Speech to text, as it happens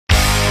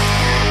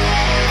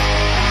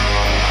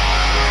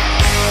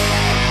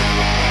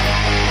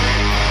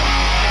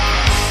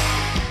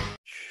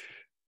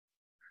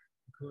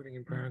Recording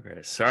in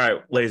progress. All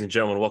right, ladies and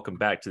gentlemen, welcome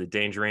back to the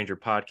Danger Ranger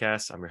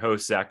podcast. I'm your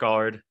host, Zach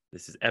Allard.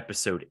 This is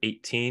episode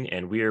 18,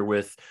 and we are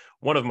with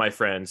one of my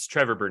friends,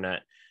 Trevor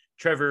Burnett.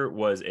 Trevor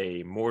was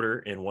a mortar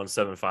in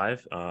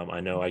 175.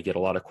 I know I get a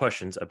lot of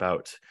questions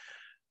about,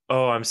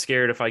 I'm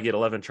scared if I get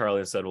 11 Charlie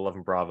instead of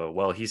 11 Bravo.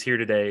 Well, he's here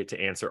today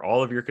to answer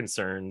all of your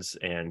concerns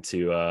and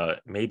to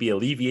maybe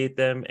alleviate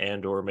them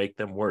and or make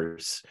them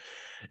worse.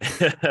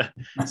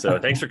 So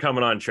thanks for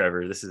coming on,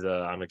 Trevor. This is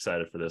I'm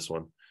excited for this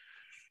one.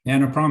 Yeah,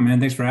 no problem,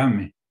 man. Thanks for having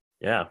me.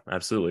 Yeah,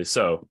 absolutely.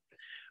 So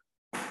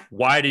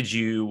why did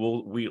you,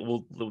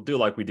 we'll do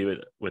like we do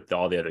it with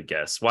all the other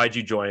guests. Why did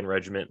you join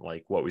regiment?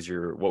 Like, what was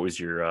your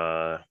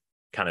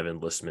kind of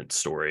enlistment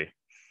story?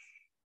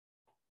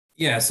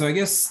 Yeah. So I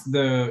guess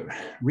the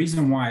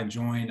reason why I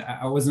joined,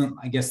 I wasn't,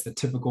 I guess, the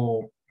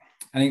typical,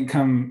 I didn't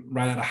come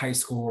right out of high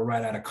school or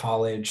right out of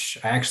college.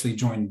 I actually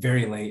joined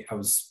very late. I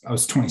was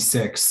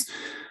 26.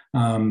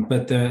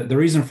 But the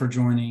reason for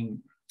joining,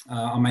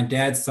 on my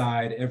dad's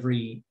side,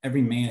 every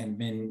man had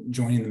been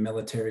joining the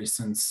military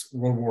since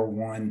World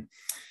War I,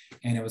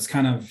 and it was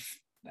kind of,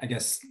 I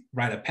guess,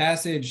 rite of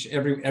passage.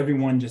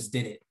 Everyone just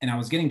did it, and I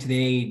was getting to the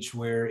age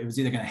where it was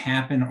either going to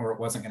happen or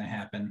it wasn't going to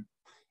happen.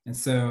 And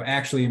so,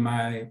 actually,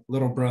 my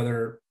little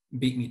brother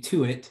beat me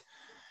to it,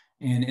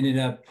 and ended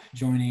up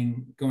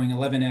going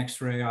 11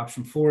 X-ray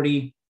option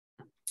 40.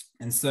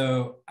 And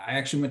so, I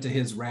actually went to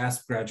his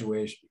RASP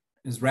graduation.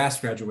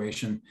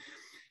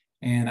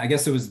 And I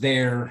guess it was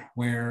there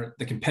where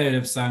the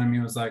competitive side of me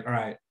was like, all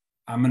right,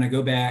 I'm going to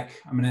go back.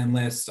 I'm going to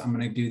enlist. I'm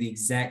going to do the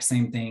exact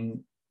same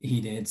thing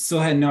he did. Still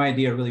had no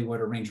idea really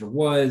what a Ranger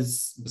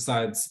was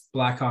besides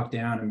Black Hawk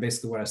Down and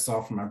basically what I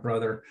saw from my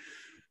brother.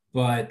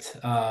 But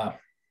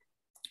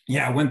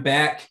yeah, I went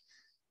back,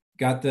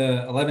 got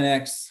the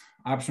 11X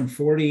option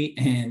 40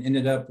 and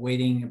ended up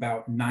waiting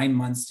about 9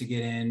 months to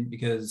get in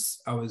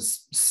because I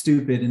was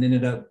stupid and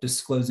ended up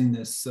disclosing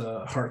this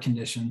heart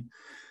condition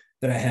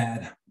that I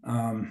had.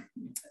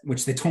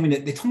 Which they told me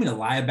to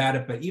lie about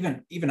it, but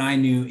even I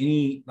knew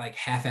any like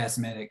half-ass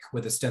medic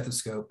with a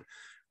stethoscope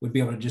would be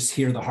able to just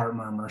hear the heart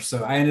murmur.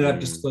 So I ended up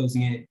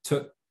disclosing it. It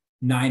took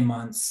 9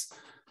 months,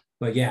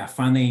 but yeah,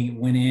 finally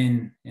went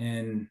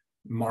in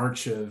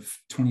March of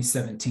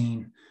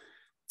 2017.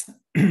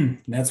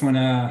 That's when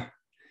I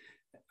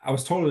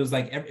was told it was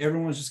like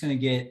everyone's just going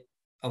to get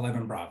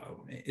 11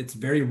 Bravo. It's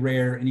very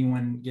rare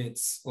anyone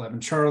gets 11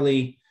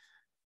 Charlie,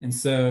 and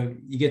so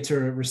you get to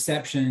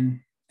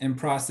reception and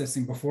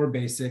processing before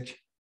basic,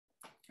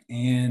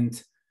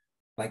 and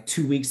like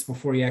 2 weeks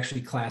before you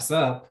actually class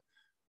up,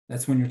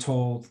 that's when you're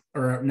told,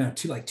 or no,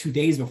 2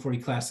 days before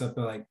you class up,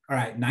 they're like, all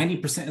right,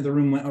 90% of the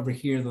room went over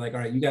here. They're like, all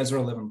right, you guys are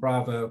 11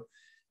 Bravo.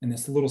 And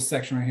this little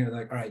section right here, they're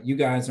like, all right, you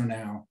guys are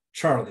now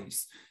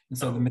Charlies. And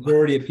so the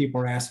majority of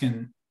people are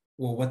asking,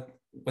 well, what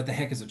the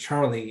heck is a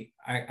Charlie?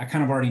 I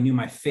kind of already knew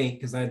my fate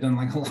because I had done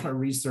like a lot of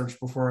research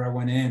before I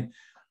went in.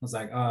 I was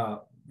like,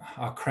 oh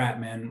crap,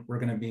 man, we're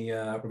gonna be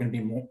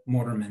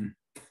mortarmen.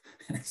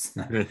 That's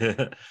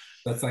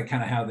like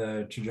kind of how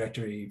the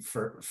trajectory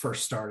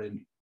first started.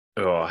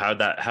 Oh, how'd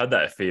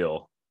that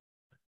feel?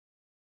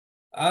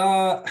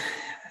 I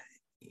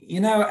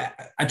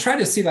tried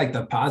to see like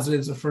the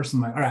positives at first.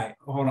 I'm like, all right,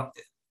 hold on,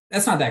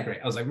 that's not that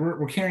great. I was like,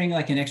 we're carrying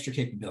like an extra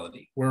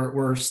capability.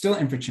 We're still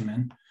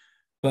infantrymen,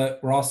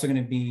 but we're also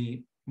going to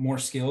be more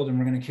skilled, and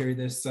we're going to carry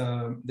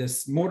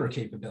this mortar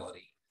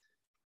capability.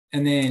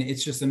 And then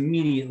it's just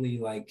immediately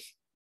like,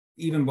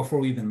 even before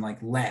we even like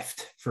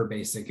left for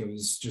basic, it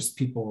was just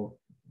people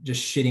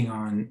just shitting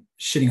on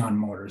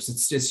mortars.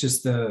 It's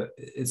just the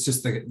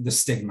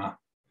stigma.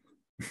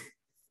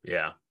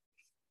 Yeah,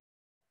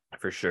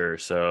 for sure.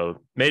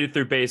 So made it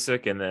through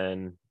basic, and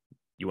then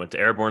you went to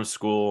airborne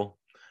school.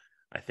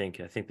 I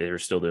think they were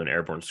still doing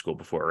airborne school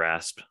before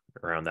RASP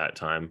around that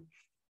time.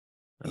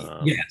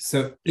 Yeah.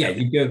 So yeah,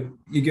 you go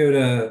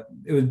to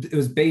it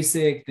was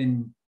basic,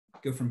 then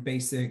go from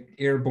basic,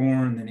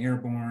 airborne, then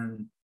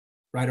airborne,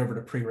 right over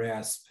to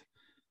pre-RASP.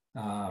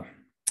 I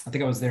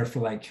think I was there for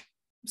like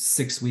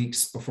 6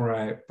 weeks before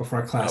I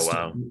classed. Oh,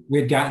 wow. We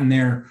had gotten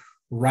there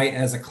right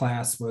as a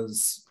class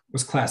was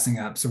classing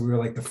up. So we were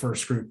like the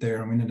first group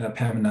there, and we ended up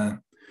having to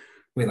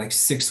wait like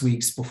 6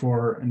 weeks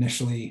before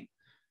initially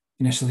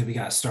we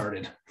got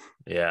started.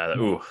 Yeah.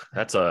 Ooh,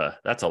 that's a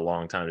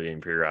long time to be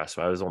in pre-RASP.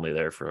 I was only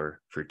there for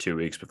 2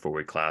 weeks before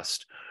we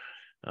classed.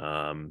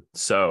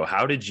 So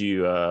how did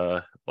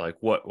you like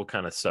what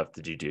kind of stuff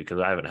did you do? Because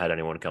I haven't had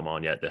anyone come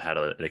on yet that had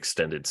an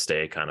extended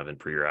stay kind of in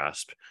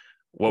pre-RASP.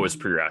 What was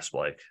pre-RASP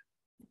like?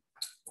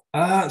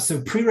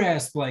 So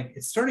pre-RASP, like,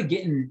 it started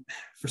getting,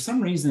 for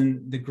some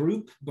reason, the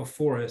group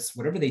before us,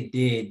 whatever they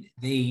did,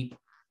 they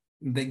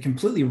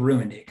completely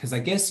ruined it. Because I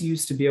guess you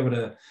used to be able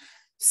to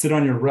sit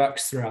on your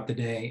rucks throughout the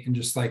day and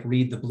just like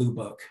read the blue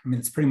book. I mean,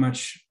 it's pretty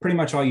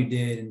much all you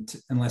did,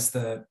 unless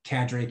the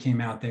cadre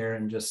came out there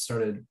and just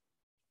started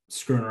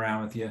screwing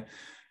around with you.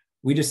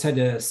 We just had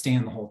to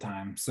stand the whole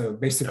time. So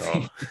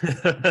basically,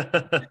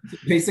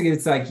 basically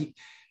it's like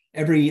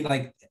every,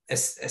 like a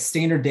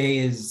standard day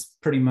is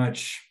pretty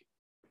much,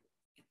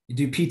 you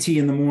do PT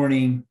in the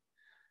morning,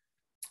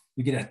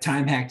 you get a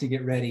time hack to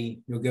get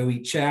ready. You'll go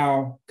eat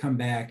chow, come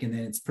back, and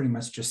then it's pretty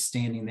much just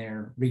standing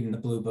there reading the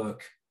blue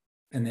book,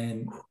 and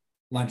then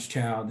lunch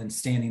chow, then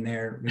standing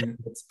there.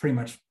 It's pretty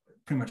much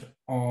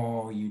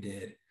all you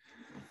did.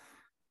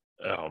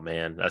 Oh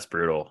man, that's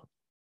brutal.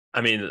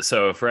 I mean,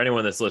 so for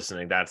anyone that's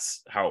listening,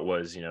 that's how it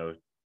was,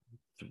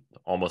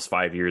 almost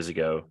 5 years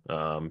ago.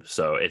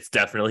 So it's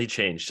definitely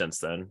changed since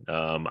then.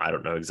 I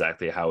don't know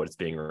exactly how it's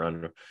being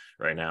run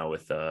right now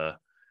with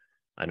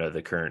I know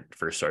the current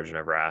first sergeant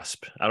of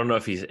RASP. I don't know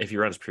if he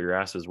runs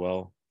pre-RASP as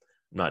well.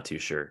 I'm not too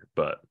sure,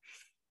 but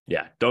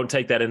yeah, don't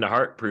take that into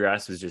heart.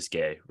 Pre-RASP is just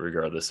gay,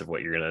 regardless of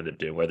what you're going to end up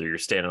doing, whether you're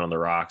standing on the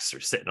rocks or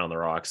sitting on the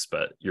rocks,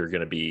 but you're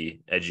going to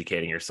be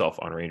educating yourself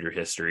on Ranger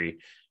history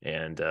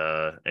and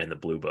the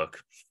blue book.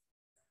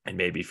 And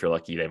maybe if you're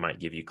lucky, they might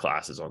give you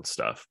classes on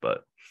stuff,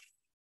 but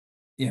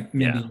yeah,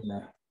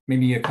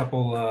 maybe a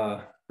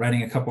couple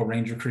writing a couple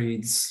Ranger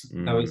creeds.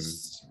 That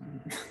was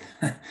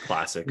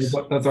classics.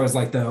 That's always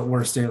like the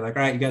worst day. Like,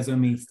 all right, you guys owe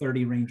me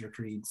 30 Ranger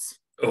creeds.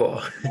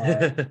 Oh,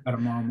 by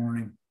tomorrow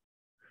morning.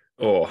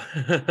 Oh,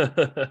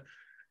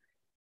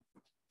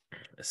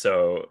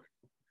 so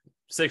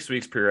 6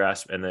 weeks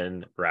pre-RASP and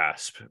then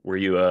RASP. Were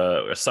you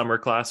a summer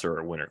class or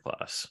a winter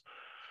class?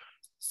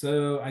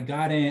 So I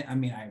got in. I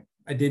mean,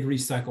 I did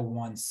recycle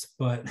once,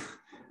 but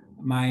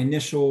my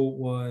initial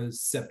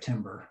was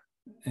September.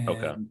 And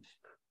okay.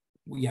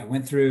 Yeah,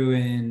 went through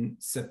in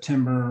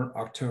September,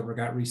 October,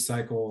 got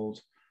recycled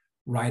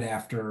right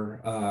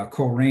after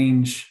Coal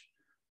Range.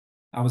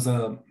 I was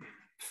a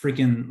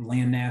freaking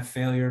land nav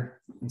failure.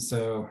 And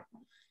so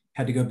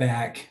had to go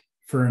back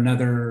for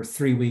another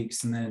 3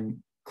 weeks and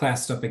then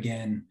classed up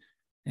again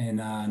in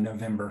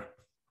November.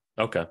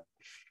 Okay.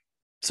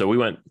 So we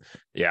went,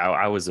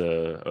 I was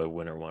a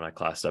winter one. I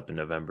classed up in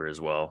November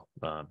as well,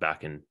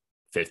 back in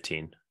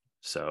 15.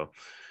 So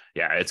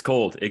yeah, it's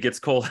cold. It gets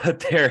cold out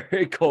there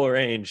at Coal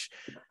Range.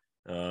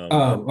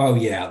 Oh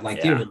yeah.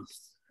 Like it was,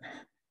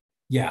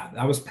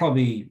 that was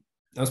probably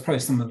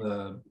some of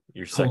the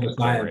your second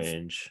Coal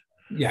Range.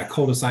 Yeah,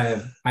 coldest I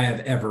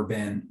have ever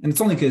been. And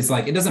it's only because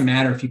like it doesn't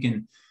matter if you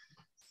can.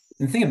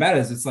 And the thing about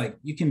it is it's like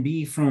you can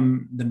be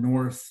from the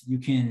north, you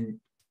can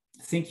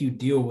think you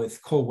deal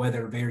with cold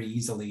weather very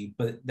easily,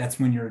 but that's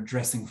when you're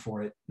dressing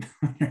for it.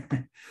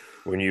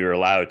 When you're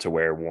allowed to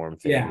wear warm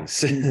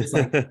things.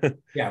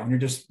 Yeah, when you're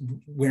just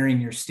wearing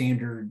your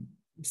standard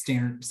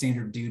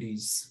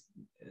duties,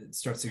 it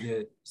starts to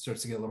get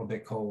a little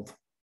bit cold.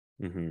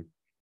 Mm-hmm.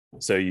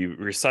 So you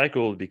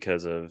recycled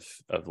because of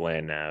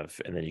land nav,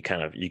 and then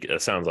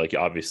it sounds like you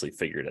obviously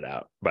figured it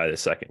out by the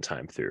second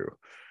time through.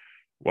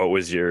 What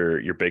was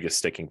your biggest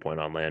sticking point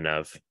on land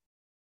nav?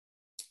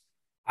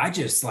 I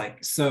just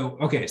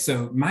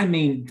so my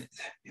main,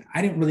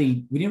 we didn't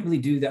really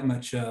do that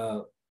much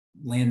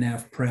land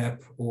nav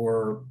prep,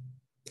 or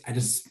I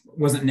just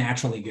wasn't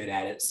naturally good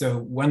at it. So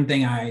one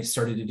thing I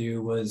started to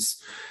do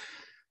was,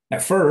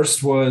 at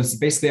first, was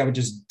basically I would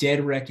just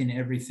dead reckon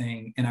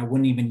everything and I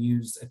wouldn't even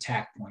use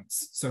attack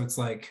points. So it's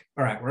like,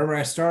 all right, wherever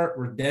I start,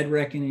 we're dead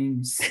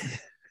reckoning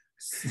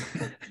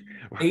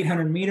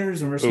 800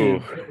 meters and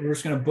we're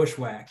just gonna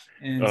bushwhack.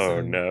 And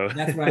no.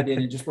 That's what I did.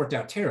 It just worked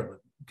out terribly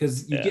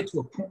because you get to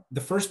a point,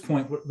 the first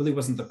point really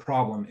wasn't the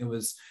problem. It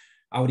was,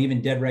 I would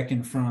even dead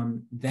reckon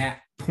from that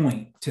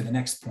point to the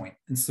next point.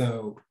 And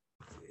so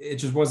it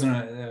just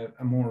wasn't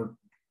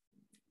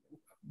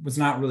was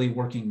not really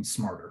working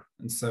smarter.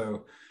 And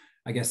so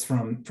I guess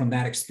from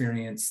that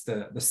experience,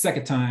 the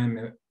second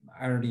time,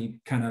 I already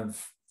kind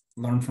of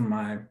learned from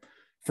my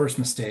first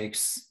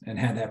mistakes and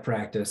had that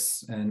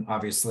practice, and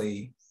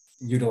obviously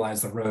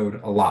utilize the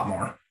road a lot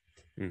more.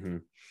 Mm-hmm.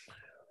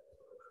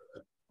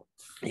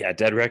 Yeah,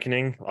 dead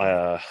reckoning.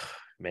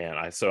 Man,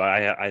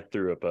 I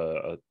threw up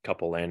a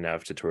couple land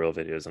nav tutorial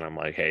videos, and I'm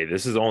like, hey,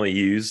 this is only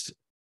used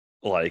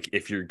like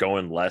if you're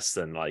going less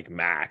than like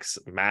max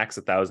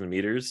 1,000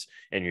 meters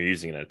and you're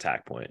using an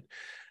attack point.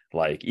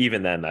 Like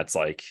even then, that's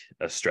like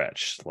a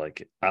stretch.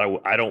 Like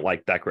I don't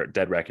like that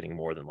dead reckoning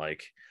more than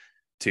like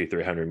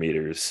 200-300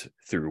 meters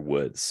through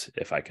woods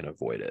if I can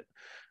avoid it.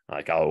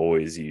 Like I'll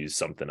always use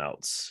something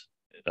else,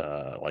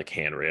 like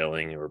hand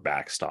railing or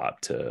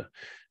backstop to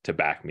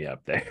back me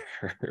up there.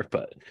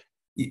 But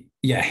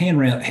hand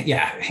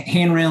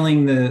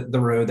railing the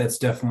road, that's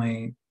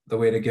definitely the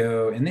way to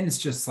go. And then it's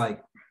just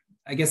like,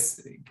 I guess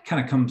it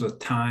kind of comes with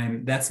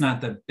time. That's not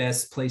the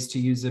best place to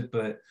use it,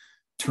 but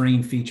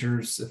terrain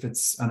features, if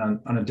it's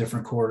on a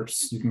different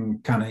course, you can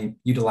kind of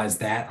utilize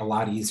that a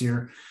lot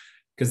easier.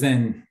 Because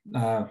then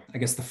I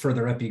guess the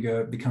further up you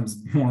go, it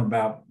becomes more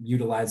about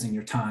utilizing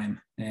your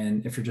time.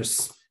 And if you're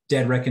just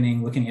dead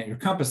reckoning, looking at your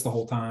compass the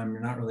whole time,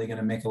 you're not really going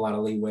to make a lot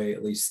of leeway,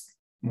 at least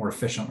more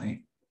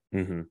efficiently.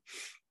 Mm-hmm.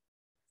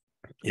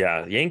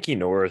 Yeah, Yankee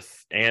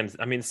North, and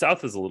I mean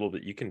South is a little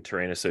bit, you can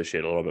terrain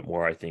associate a little bit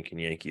more, I think, in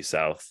Yankee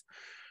South.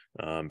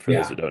 For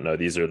those who don't know,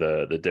 these are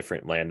the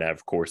different land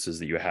nav courses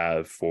that you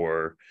have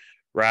for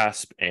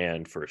RASP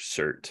and for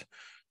CERT.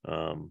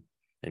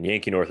 And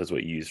Yankee North is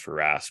what you use for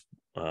RASP.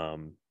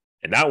 And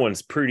that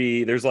one's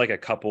pretty, there's like a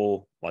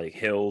couple like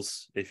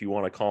hills, if you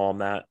want to call them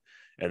that.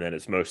 and then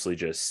it's mostly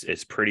just,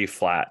 it's pretty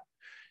flat,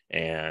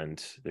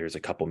 and there's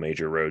a couple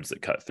major roads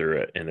that cut through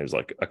it, and there's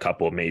like a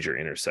couple of major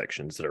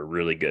intersections that are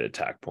really good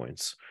attack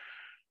points.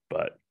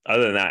 But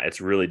other than that,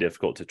 it's really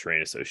difficult to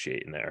terrain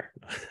associate in there.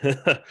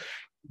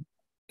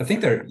 I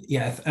think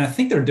I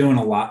think they're doing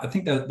a lot. I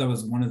think that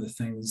was one of the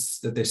things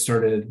that they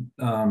started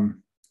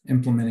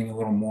implementing a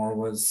little more,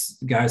 was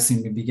guys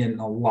seem to be getting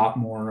a lot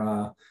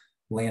more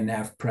land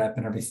nav prep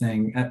and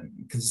everything,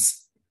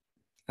 because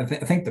I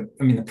think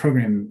the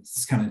program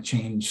has kind of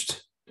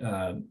changed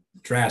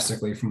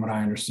drastically from what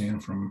I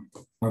understand from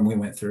when we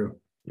went through.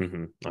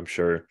 I'm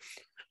sure.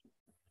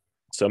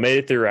 So made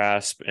it through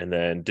RASP, and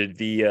then did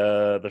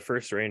the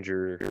first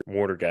Ranger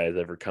Mortar guys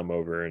ever come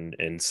over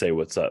and say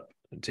what's up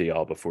to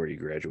y'all before you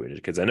graduated?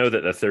 Because I know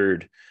that the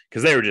third,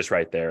 because they were just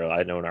right there.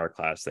 I know in our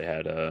class they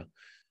had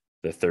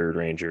the third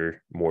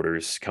Ranger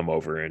Mortars come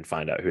over and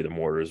find out who the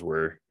Mortars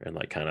were, and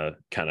like kind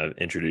of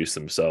introduce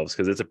themselves,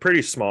 because it's a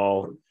pretty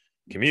small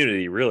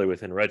community really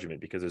within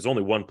regiment, because there's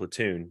only one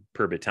platoon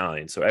per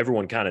battalion, so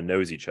everyone kind of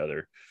knows each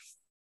other.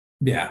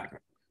 Yeah.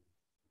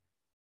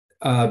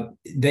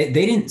 They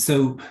didn't.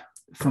 So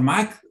for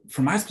my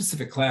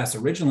specific class,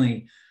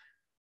 originally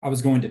I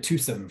was going to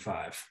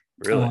 275.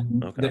 Really?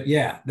 Okay.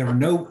 There were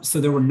no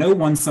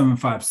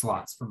 175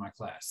 slots for my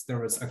class. There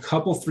was a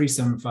couple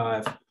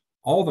 375.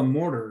 All the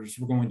mortars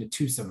were going to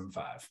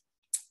 275.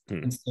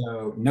 And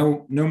so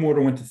no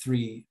mortar went to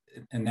 3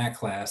 in that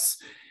class.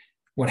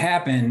 What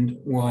happened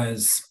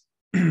was,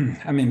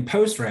 I'm in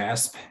post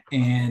RASP,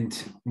 and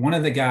one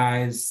of the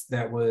guys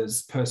that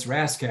was post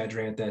RASP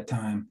cadre at that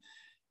time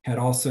had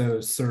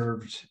also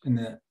served in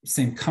the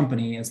same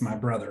company as my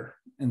brother.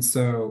 And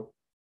so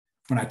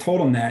when I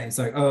told him that, he's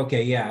like, "Oh,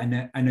 okay,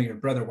 yeah, I know your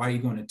brother. Why are you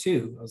going to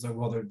 2?" I was like,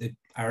 "Well,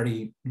 I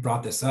already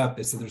brought this up.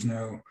 They said there's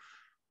no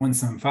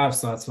 175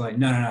 slots." So like,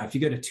 no. If you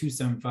go to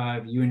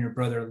 275, you and your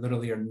brother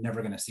literally are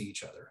never going to see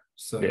each other.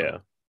 So yeah,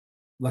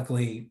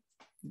 luckily,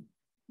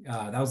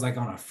 that was like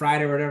on a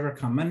Friday or whatever.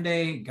 Come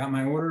Monday, got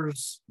my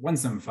orders.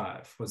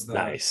 175 was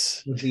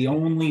the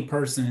only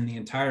person in the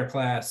entire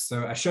class.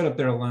 So I showed up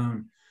there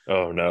alone.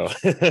 Oh no.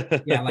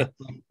 Yeah,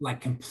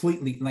 like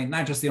completely, like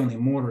not just the only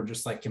mortar,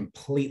 just like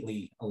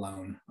completely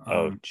alone.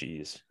 Oh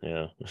geez,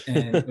 yeah.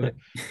 And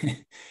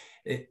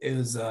it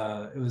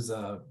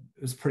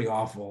was pretty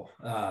awful.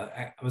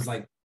 I was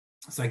like,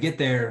 so I get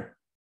there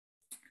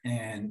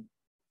and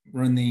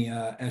we're in the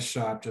S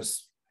shop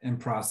just in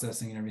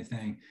processing and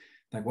everything.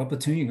 Like, what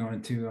platoon you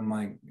going to? I'm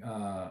like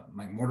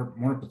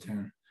mortar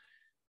platoon.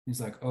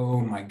 He's like, "Oh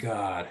my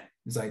God."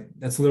 He's like,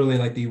 "That's literally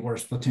like the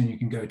worst platoon you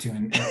can go to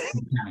in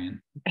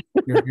battalion."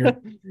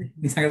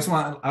 He's like, I just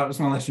want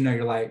to let you know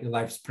your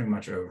life's pretty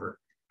much over.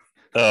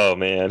 Oh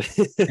man.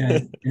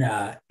 And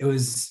it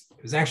was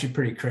actually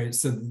pretty crazy.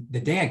 So the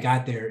day I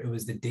got there, it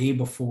was the day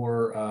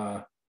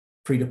before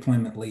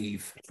pre-deployment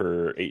leave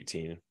For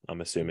 18,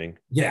 I'm assuming.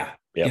 Yeah.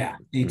 Yep. Yeah,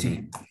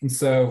 18. And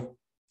so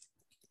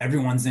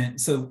everyone's in.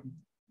 So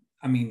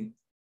I mean,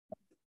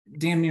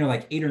 damn near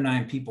like 8 or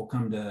 9 people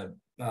come to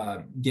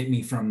get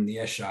me from the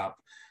S shop.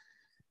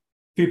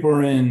 People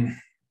are in,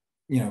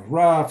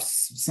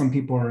 roughs. Some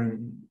people are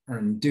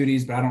in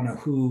duties, but I don't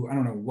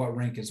know what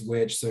rank is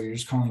which. So you're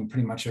just calling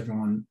pretty much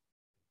everyone's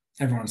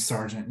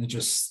sergeant. And it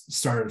just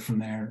started from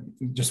there.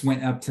 Just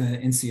went up to the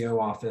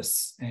NCO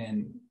office,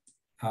 and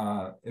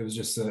it was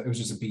just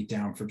a beat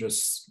down for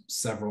just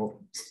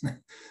several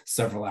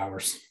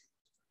hours.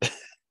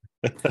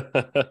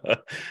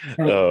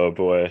 Oh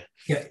boy.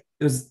 Yeah,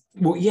 it was.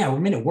 Well, yeah,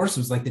 what made it worse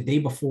was like the day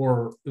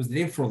before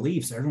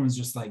leave, so everyone's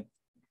just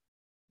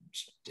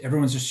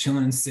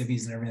chilling in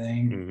civvies and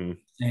everything.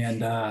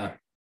 And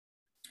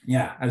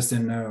yeah, I just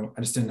didn't know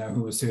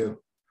who was who.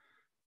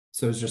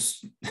 So it was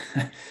just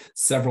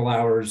several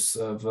hours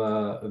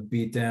of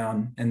beat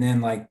down. And then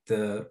like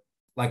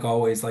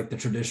always, like the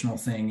traditional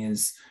thing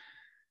is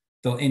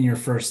they'll end your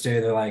first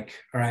day, they're like,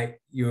 "All right,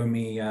 you owe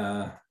me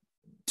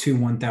 2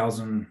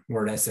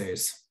 1,000-word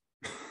essays."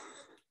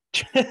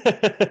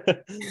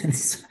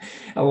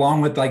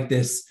 Along with like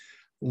this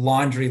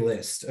laundry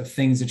list of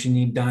things that you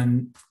need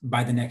done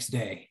by the next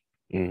day.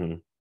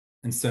 And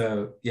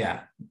so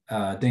yeah,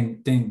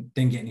 didn't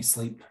get any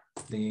sleep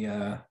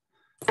that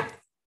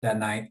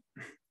night.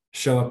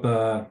 Show up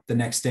the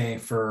next day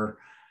for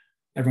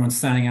everyone's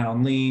signing out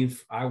on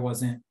leave. I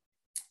wasn't,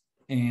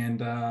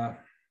 and I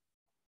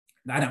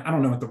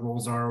don't know what the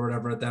rules are or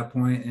whatever at that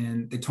point.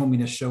 And they told me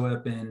to show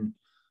up in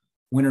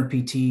winter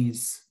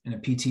PTs and a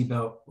PT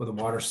belt with a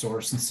water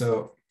source. And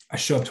so I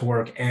show up to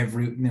work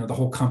the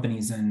whole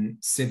company's in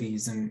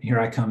civvies, and here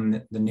I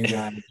come, the new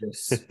guy.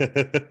 Just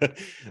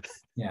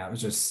yeah, it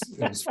was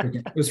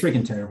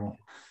freaking terrible.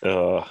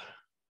 And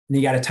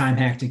you got a time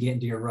hack to get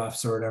into your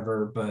roughs or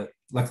whatever. But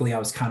luckily I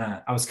was kind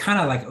of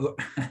like,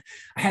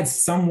 I had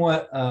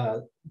somewhat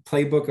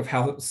playbook of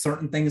how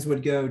certain things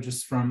would go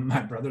just from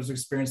my brother's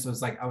experience. So it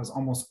was like I was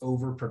almost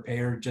over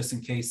prepared just in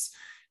case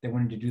they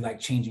wanted to do like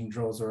changing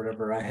drills or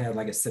whatever. I had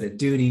like a set of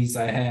duties.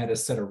 I had a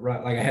set of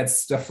I had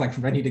stuff like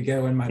ready to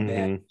go in my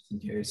bag just in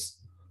case.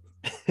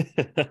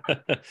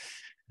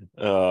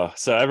 So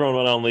everyone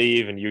went on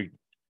leave, and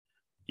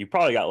you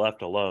probably got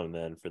left alone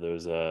then for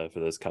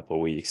those couple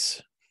of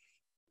weeks.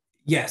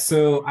 Yeah.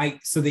 So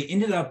they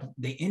ended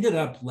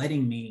up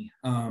letting me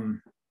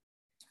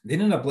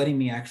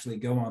actually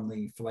go on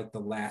leave for like the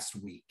last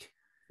week.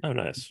 Oh,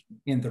 nice.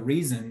 And the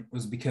reason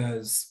was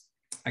because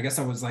I guess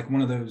I was like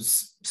one of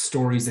those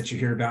stories that you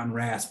hear about in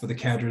RASP, where the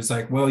cadre's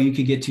like, well, you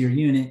could get to your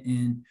unit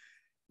and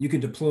you could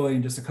deploy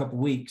in just a couple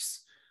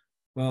weeks.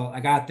 Well, I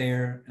got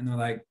there and they're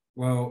like,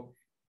 well,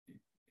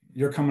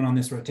 you're coming on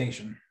this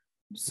rotation.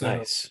 So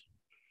Nice.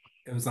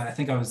 it was like, I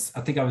think I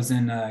was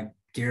in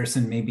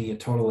garrison maybe a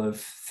total of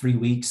 3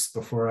 weeks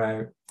before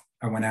I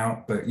went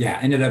out. But yeah,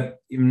 ended up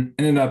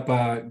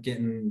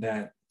getting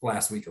that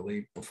last week of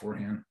leave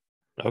beforehand.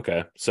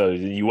 Okay. So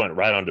you went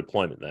right on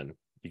deployment then.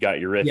 You got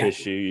your RIF Yeah.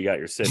 issue, you got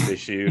your SIP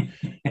issue,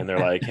 and they're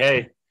like,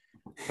 hey,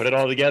 put it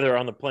all together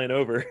on the plane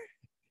over.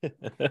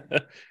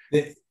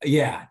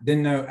 Yeah,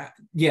 didn't know.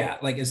 Yeah,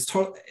 like as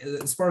far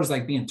as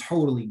like being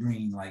totally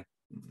green, like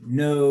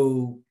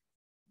no,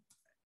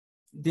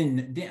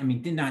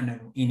 did not know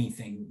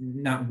anything,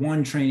 not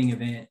one training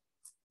event,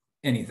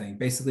 anything.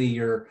 Basically,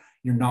 your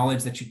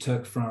knowledge that you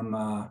took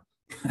from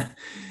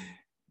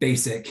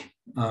basic,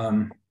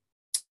 and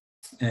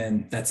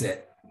that's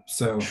it.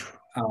 So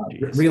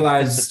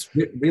realized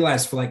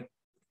for like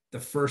the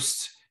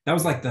first. That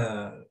was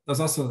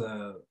also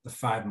the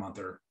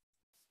 5-monther.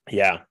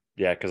 Yeah,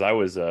 because I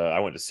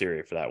went to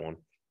Syria for that one.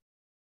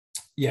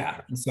 Yeah,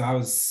 and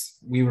so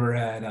we were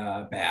at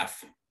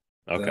BAF,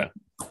 Okay.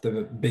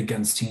 the big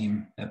guns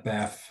team at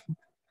BAF,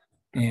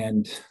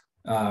 and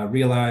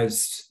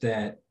realized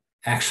that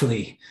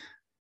actually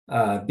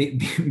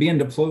being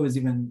deployed was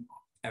even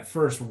at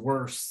first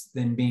worse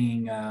than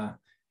being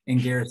in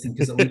garrison,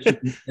 because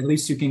at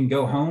least you can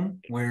go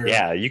home.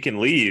 Where you can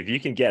leave, you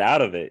can get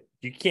out of it.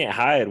 You can't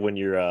hide when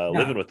you're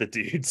living with the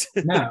dudes.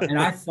 No, and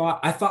I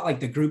thought like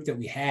the group that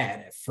we had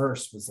at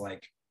first was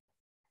like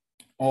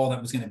all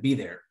that was going to be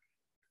there.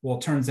 Well,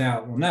 it turns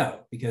out, well, no,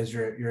 because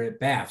you're at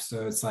BAF,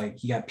 so it's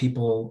like you got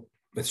people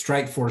with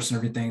strike force and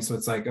everything. So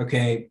it's like,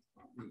 okay,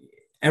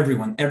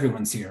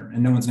 everyone's here,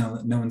 and no one's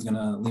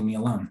gonna leave me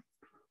alone.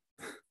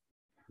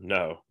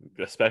 No,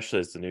 especially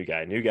as the new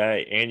guy,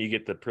 and you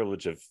get the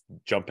privilege of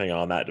jumping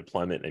on that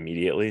deployment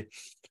immediately.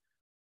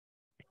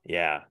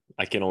 Yeah,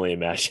 I can only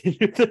imagine.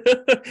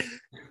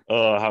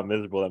 Oh, how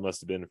miserable that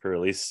must have been for at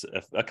least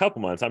a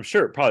couple months. I'm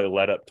sure it probably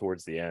led up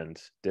towards the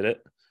end. Did it?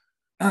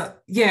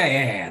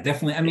 Yeah,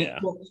 definitely. I mean, Yeah.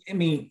 well, I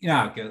mean, you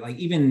know, like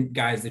even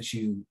guys that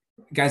you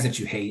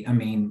hate. I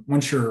mean,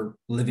 once you're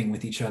living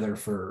with each other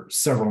for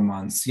several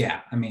months,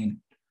 yeah. I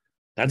mean,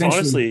 that's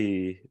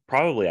honestly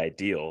probably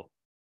ideal.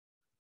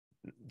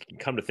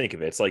 Come to think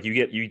of it, it's like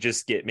you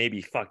just get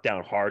maybe fucked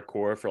down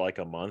hardcore for like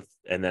a month,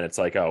 and then it's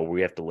like, oh,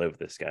 we have to live with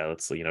this guy.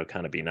 Let's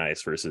kind of be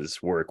nice,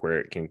 versus work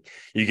where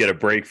you get a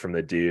break from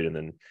the dude, and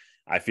then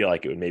I feel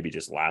like it would maybe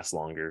just last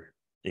longer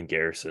in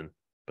garrison,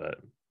 but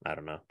I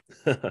don't know.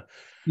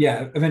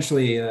 Yeah,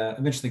 eventually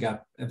it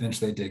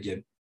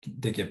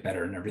did get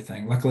better and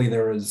everything. Luckily,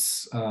 there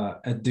was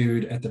a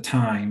dude at the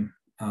time,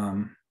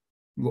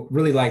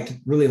 really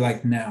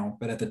liked now,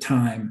 but at the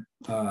time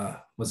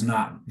was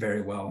not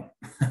very well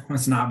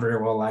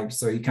liked.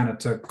 So he kind of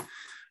took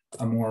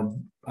a more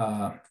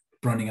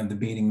brunning of the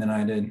beating than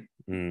I did.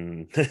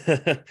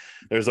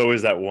 There's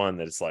always that one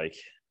that's like,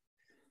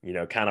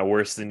 kind of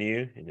worse than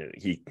you. And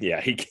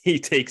he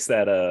takes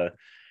that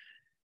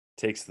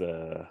takes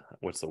the,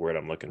 what's the word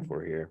I'm looking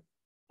for here?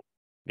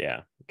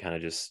 Yeah, kind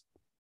of just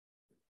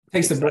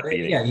takes the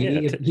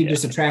he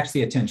just attracts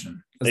the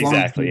attention. As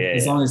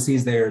long as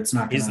he's there, it's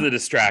not gonna... He's the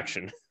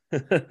distraction.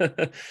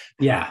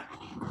 Yeah,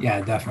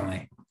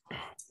 definitely.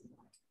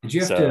 Did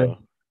you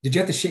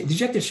have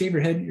to shave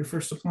your head your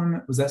first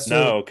deployment? Was that still...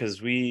 No,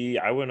 because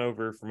I went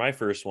over for my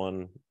first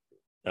one,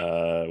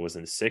 was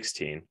in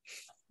 16,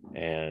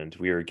 and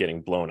we were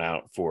getting blown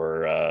out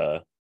for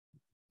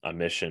a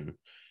mission.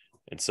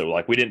 And so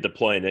like we didn't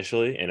deploy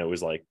initially, and it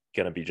was like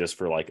gonna be just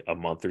for like a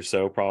month or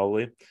so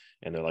probably.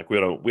 And they're like, we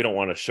don't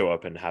want to show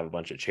up and have a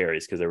bunch of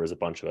cherries, because there was a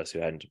bunch of us who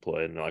hadn't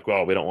deployed. And they're like,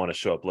 well, we don't want to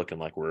show up looking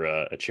like we're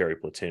a cherry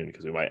platoon,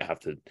 because we might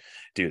have to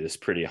do this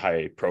pretty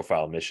high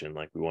profile mission.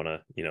 Like we want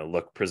to,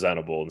 look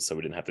presentable. And so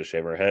we didn't have to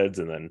shave our heads.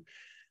 And then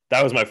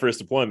that was my first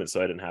deployment,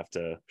 so I didn't have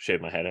to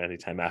shave my head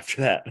anytime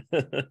after that.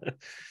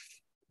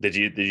 Did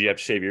you have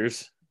to shave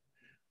yours?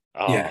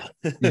 Oh. Yeah,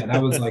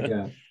 that was like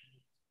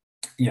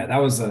that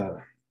was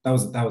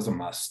a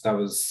must. That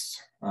was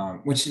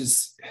which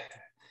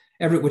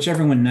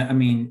everyone, I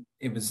mean,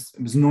 it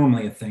was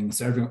normally a thing.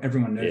 So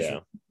everyone knows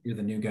you're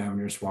the new guy when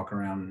you're just walking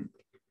around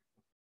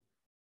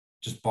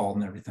just bald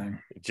and everything.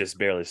 Just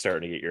barely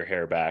starting to get your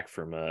hair back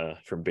from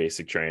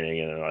basic training,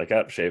 and they're like,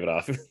 oh, shave it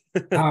off.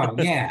 Oh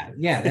yeah,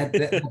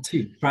 that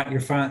too.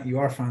 You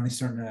are finally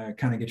starting to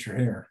kind of get your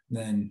hair.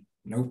 Then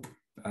nope,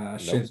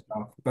 shave it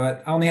off.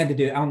 But I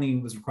only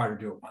was required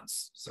to do it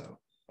once. So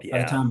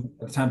by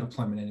the time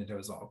deployment ended, it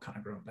was all kind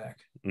of grown back.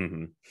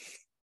 Mm-hmm.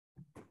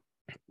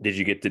 Did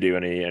you get to do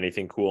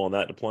anything cool on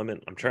that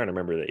deployment? I'm trying to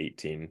remember the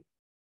 18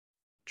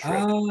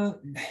 trip.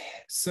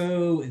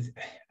 So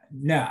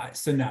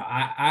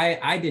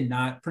I did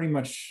not. Pretty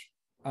much,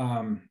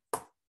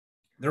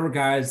 there were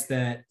guys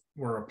that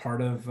were a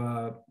part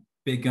of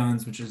big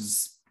guns, which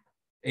is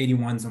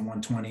 81s and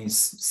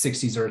 120s.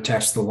 60s are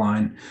attached to the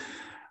line.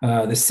 The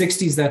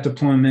 60s, that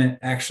deployment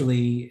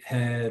actually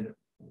had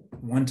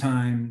one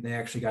time they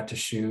actually got to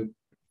shoot,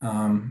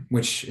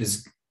 which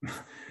is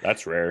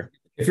that's rare.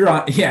 If you're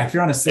on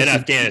a 60 in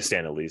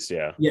Afghanistan at least,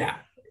 yeah.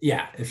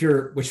 If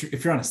you're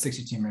on a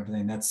 60 team and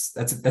everything, that's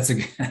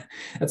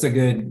a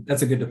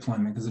good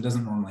deployment because it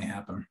doesn't normally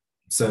happen.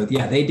 So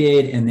yeah, they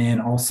did, and then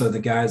also the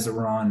guys that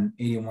were on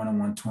 81 and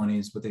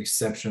 120s, with the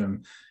exception of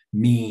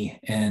me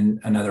and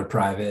another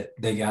private,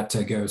 they got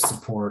to go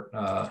support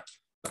a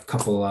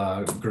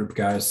couple group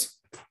guys.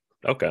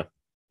 Okay,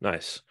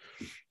 nice.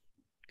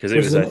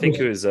 Because I think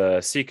it was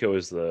Seco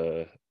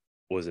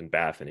was in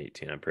Bath in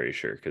 18. I'm pretty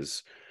sure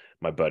because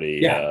my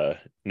buddy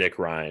Nick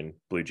Ryan,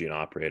 Blue Jean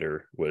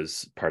operator,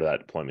 was part of that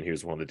deployment. He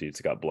was one of the dudes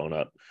that got blown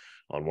up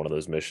on one of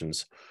those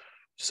missions.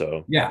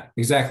 So yeah,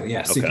 exactly.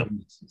 Yeah, okay.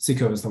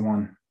 Seco is the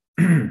one,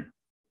 and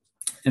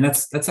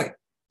that's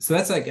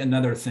like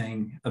another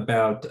thing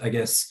about, I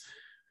guess,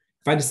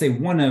 if I had to say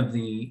one of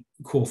the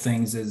cool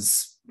things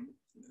is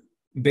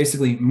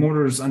basically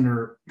mortars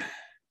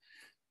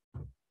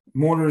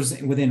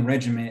within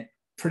regiment.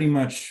 Pretty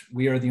much,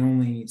 we are the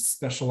only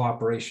special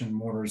operation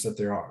mortars that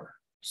there are.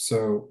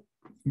 So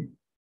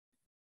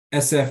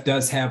SF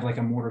does have like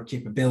a mortar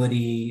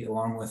capability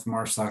along with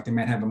MARSOC. They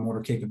might have a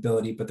mortar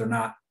capability, but they're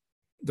not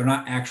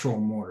actual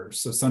mortars.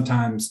 So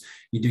sometimes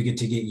you do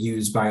get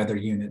used by other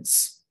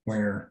units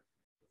where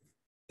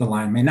the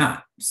line may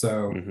not.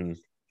 So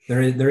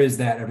there is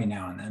that every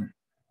now and then.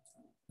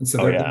 And so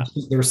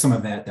there was some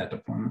of that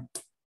deployment.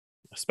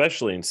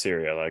 Especially in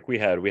Syria. Like we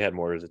had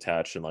mortars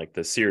attached in like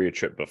the Syria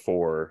trip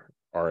before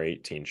our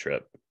 18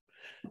 trip.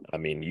 I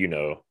mean,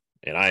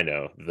 and I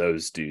know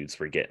those dudes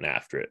were getting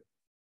after it.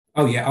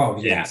 Oh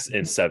yeah.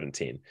 In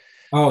 17.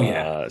 Oh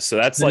yeah. So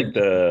that's like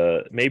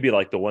maybe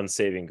like the one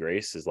saving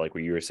grace is like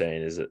what you were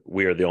saying, is that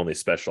we are the only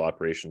special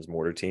operations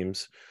mortar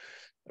teams,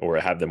 or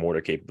have the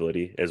mortar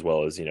capability, as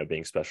well as,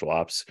 being special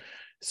ops.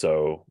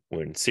 So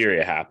when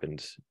Syria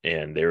happened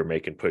and they were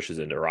making pushes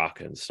into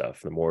Raqqa and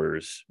stuff, the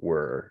mortars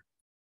were,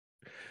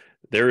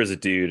 there was a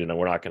dude, and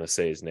we're not going to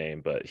say his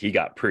name, but he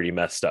got pretty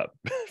messed up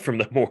from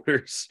the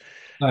mortars.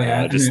 Oh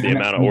yeah, just the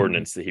amount of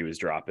ordnance that he was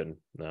dropping.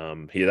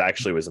 He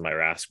actually was in my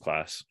RASP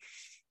class.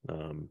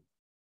 But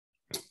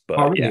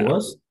really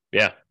was?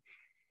 Yeah.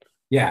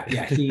 He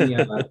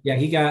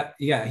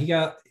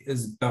got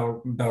his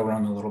bell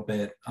rung a little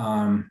bit.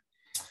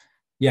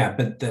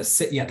 But the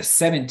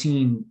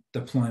 17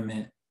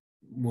 deployment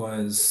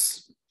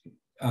was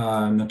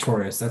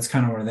notorious. That's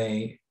kind of where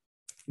they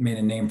made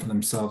a name for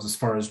themselves as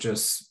far as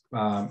just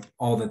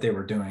all that they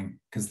were doing,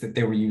 because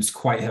they were used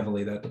quite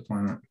heavily that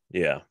deployment.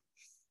 Yeah,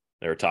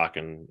 they were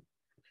talking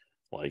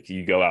like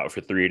you go out for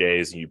 3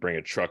 days and you bring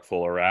a truck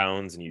full of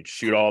rounds and you'd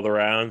shoot all the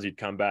rounds, you'd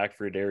come back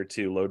for a day or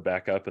two, load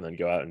back up, and then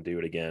go out and do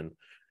it again.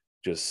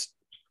 Just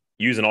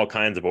using all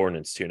kinds of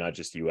ordnance too, not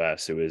just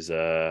US. It was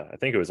I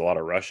think it was a lot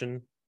of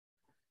Russian.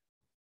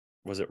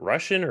 Was it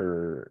Russian,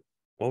 or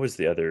what was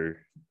the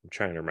other? I'm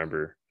trying to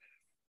remember.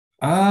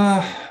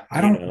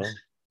 I don't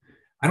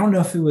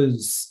know if it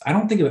was. I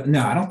don't think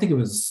it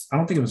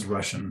was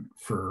Russian,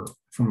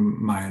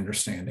 from my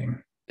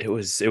understanding. It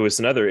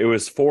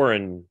was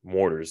foreign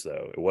mortars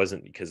though. It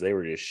wasn't, because they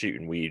were just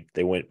shooting weed.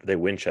 They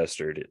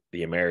Winchestered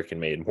the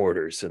American made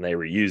mortars, and they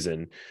were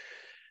using,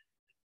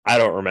 I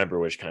don't remember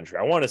which country.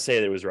 I want to say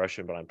that it was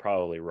Russian, but I'm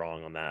probably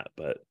wrong on that.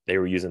 But they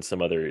were using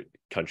some other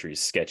country's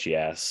sketchy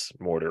ass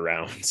mortar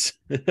rounds.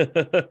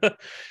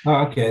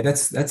 Oh, okay.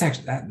 That's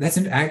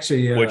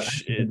actually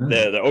which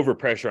the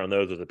overpressure on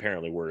those was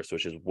apparently worse,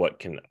 which is what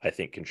I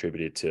think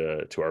contributed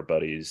to our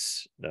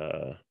buddies'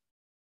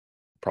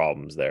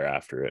 problems there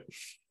after it,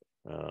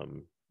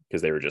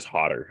 because they were just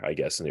hotter, I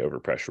guess, and the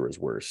overpressure was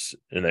worse,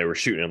 and they were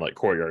shooting in like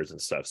courtyards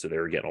and stuff, so they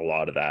were getting a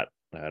lot of that.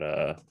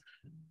 I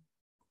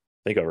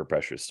think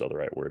overpressure is still the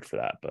right word for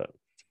that, but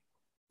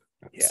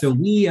yeah. So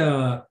we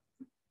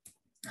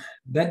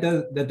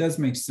that does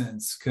make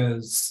sense,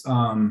 because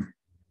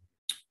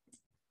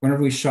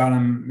whenever we shot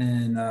them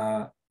in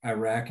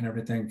Iraq and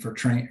everything for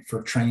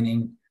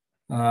training,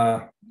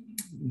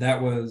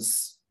 that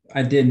was,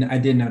 I did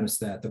notice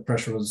that the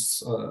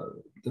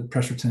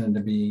pressure tended to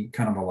be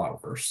kind of a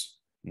lot worse.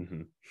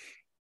 Mm-hmm.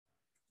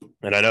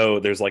 And I know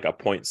there's like a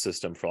point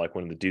system for like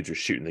when the dudes are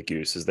shooting the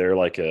goose. Is there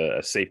like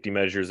a safety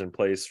measures in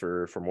place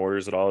for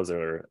mortars at all? Is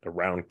there a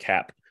round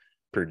cap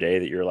per day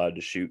that you're allowed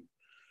to shoot?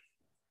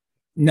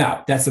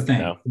 No, that's the thing.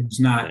 No. There's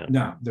not. Yeah.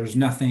 No, there's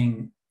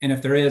nothing. And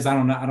if there is, I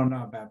don't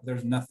know about it.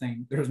 There's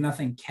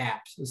nothing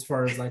capped as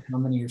far as like how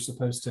many you're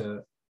supposed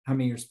to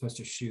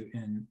shoot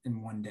in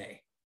one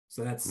day.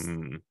 So that's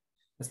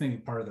maybe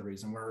part of the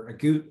reason. Where a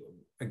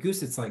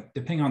goose, it's like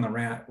depending on the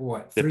round,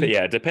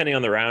 depending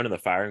on the round and the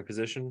firing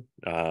position.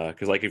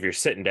 Because like if you're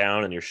sitting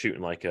down and you're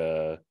shooting like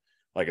a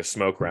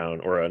smoke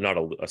round, or not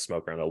a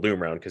smoke round, a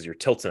loom round, because you're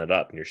tilting it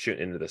up and you're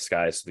shooting into the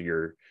sky, so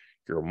you're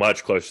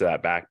much closer to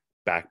that back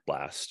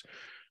blast.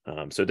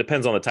 So it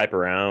depends on the type of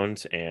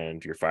round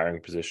and your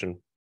firing position.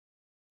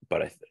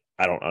 But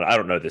I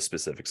don't know the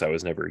specifics. I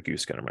was never a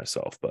goose gunner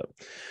myself, but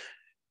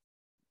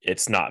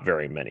it's not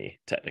very many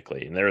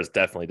technically. And there was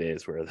definitely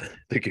days where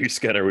the goose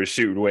gunner was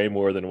shooting way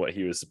more than what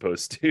he was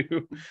supposed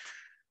to.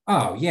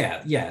 Oh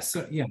yeah.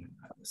 So yeah,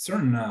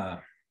 certain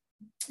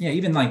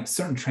even like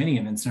certain training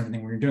events and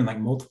everything, when you're doing like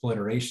multiple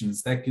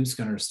iterations, that goose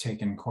gunner is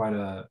taking quite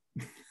a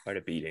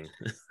beating.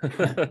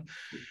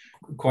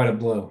 quite a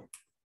blow.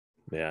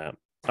 Yeah.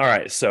 All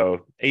right.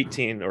 So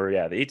 18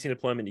 the 18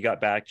 deployment, you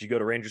got back. Did you go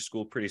to Ranger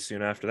school pretty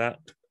soon after that?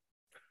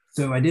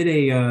 So I did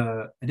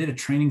a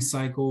training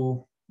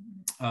cycle.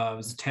 I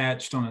was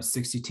attached on a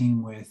 60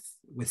 team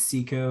with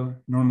SECO.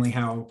 Normally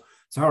how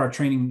our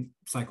training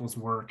cycles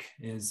work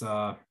is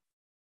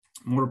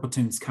mortar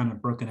platoon's kind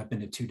of broken up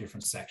into two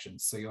different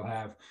sections. So you'll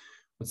have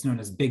what's known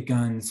as big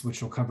guns,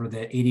 which will cover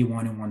the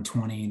 81 and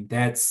 120.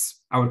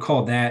 I would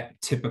call that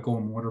typical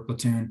mortar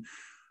platoon,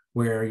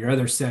 where your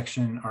other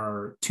section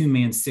are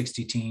 2-man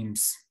 60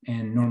 teams,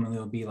 and normally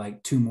it'll be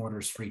like 2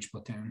 mortars for each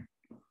platoon.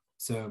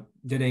 So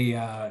did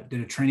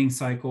a training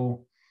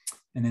cycle,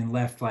 and then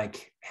left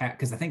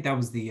because I think that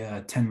was the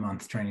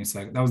 10-month training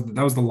cycle.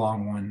 That was the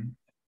long one.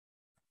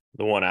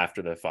 The one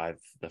after the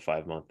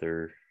 5-month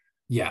or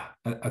yeah,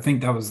 I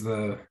think that was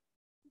the.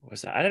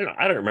 Was that? I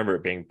don't remember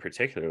it being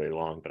particularly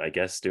long, but I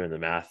guess doing the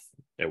math,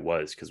 it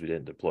was, because we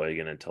didn't deploy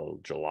again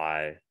until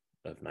July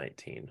of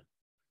 19.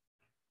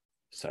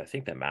 So I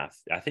think that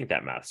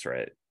math's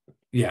right.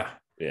 Yeah.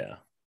 Yeah.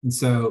 And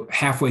so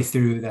halfway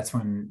through, that's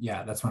when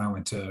I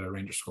went to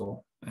Ranger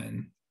school,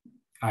 and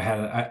I had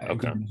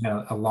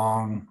a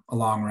long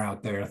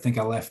route there. I think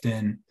I left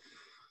I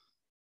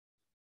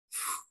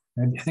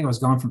think I was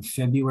gone from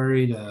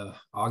February to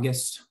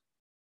August.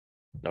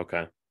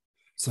 Okay.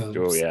 So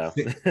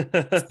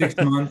 6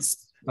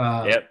 months.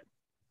 Yep.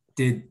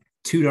 Did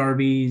 2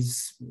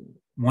 Darbies,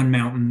 1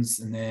 mountains,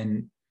 and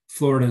then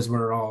Florida's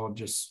where it all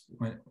just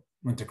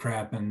went to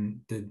crap,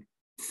 and did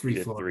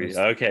 3 Floridas.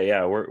 Okay,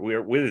 yeah,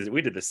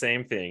 we did the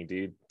same thing,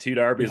 dude. 2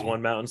 Darbies,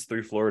 1 mountains,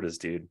 3 Floridas,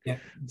 dude. Yeah.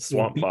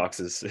 Swamp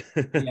foxes.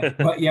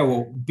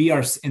 Well,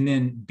 BRC, and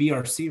then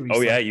BRC.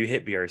 Oh yeah, you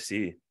hit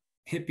BRC.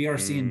 Hit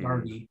BRC and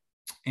Darby,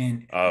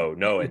 and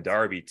and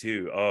Darby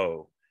too.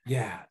 Oh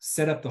yeah,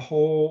 set up the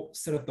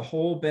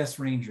whole best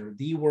Ranger,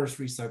 the worst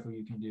recycle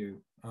you can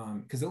do.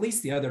 Because at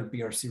least the other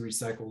BRC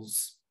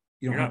recycles,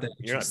 you're not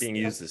being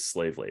used as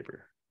slave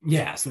labor.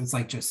 Yeah, so it's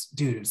like just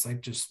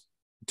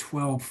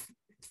 12,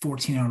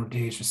 14-hour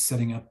days just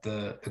setting up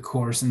the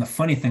course. And the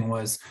funny thing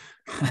was,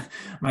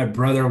 my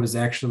brother was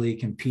actually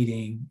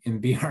competing in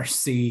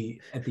BRC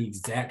at the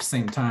exact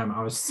same time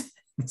I was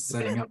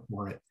setting up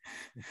for it.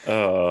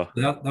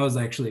 That was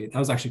actually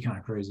kind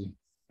of crazy.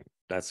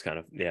 That's kind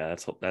of,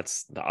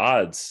 that's the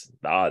odds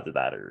of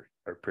that are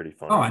pretty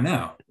funny. Oh, I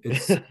know.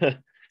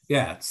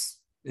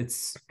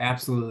 It's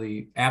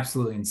absolutely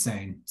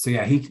insane. So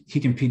yeah, he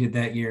competed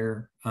that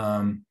year.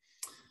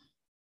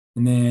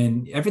 And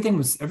then everything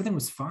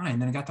was fine.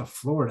 Then I got to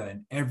Florida,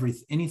 and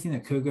anything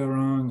that could go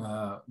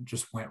wrong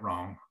just went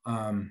wrong.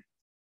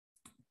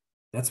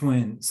 That's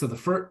when,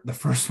 the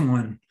first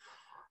one,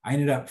 I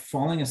ended up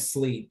falling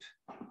asleep.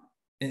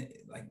 And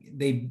like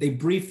they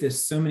briefed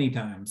this so many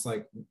times.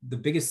 Like, the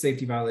biggest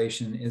safety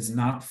violation is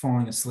not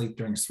falling asleep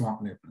during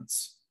swamp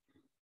movements,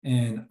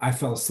 and I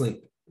fell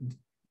asleep.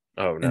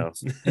 Oh no!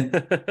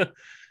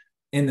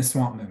 in the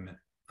swamp movement.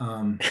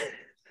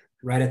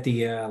 Right at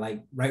the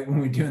right when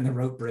we were doing the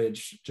rope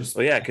bridge, just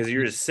because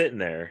you're just sitting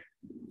there,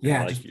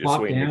 just you're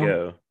just waiting down.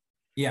 To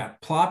go.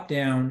 Plop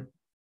down.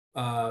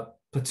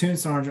 Platoon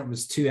sergeant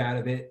was 2 out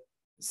of it.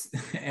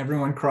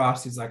 Everyone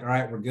crossed. He's like, all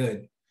right, we're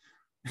good.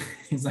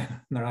 He's like,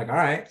 they're like, all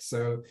right.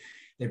 So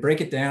they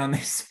break it down, they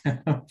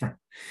send over,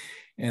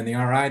 and the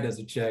RI does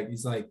a check.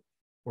 He's like,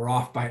 we're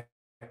off by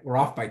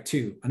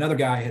 2. Another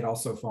guy had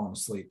also fallen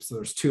asleep, so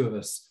there's 2 of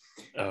us.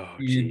 Oh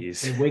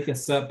geez. They wake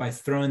us up by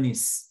throwing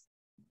these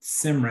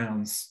sim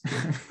rounds.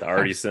 The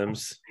arty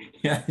sims.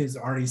 Yeah, these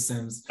arty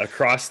sims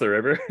across the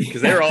river,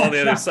 because they were all on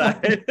the other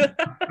side.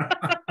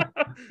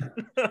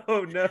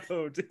 Oh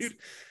no, dude.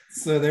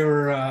 So they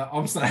were all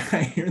of a sudden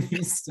I hear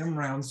these sim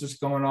rounds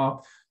just going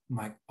off.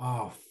 I'm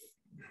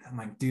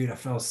like, dude, I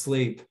fell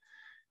asleep.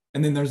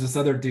 And then there's this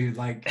other dude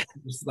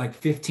just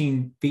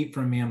 15 feet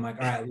from me. I'm like,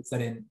 all right, at least I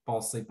didn't fall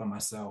asleep by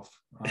myself.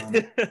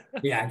 I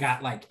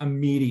got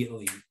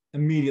immediately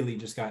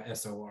just got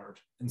SOR'd.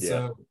 And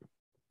so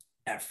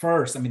at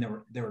first, I mean,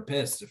 they were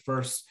pissed at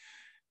first.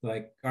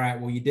 Like, all right,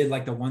 well, you did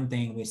the one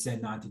thing we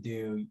said not to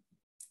do.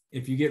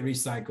 If you get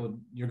recycled,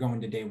 you're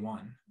going to day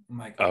 1. I'm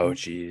like, oh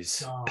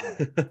geez. I'm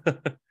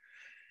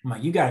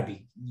like, you gotta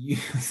be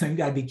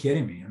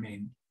kidding me. I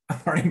mean,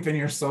 I've already been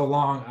here so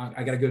long.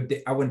 I gotta go.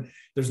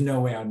 There's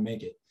no way I'd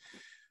make it.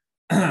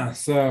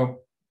 So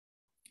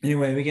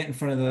anyway, we get in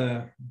front of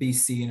the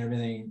BC and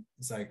everything.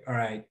 It's like, all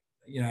right,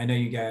 I know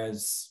you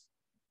guys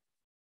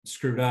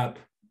screwed up,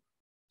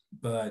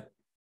 but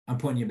I'm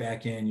putting you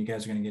back in. You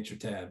guys are gonna get your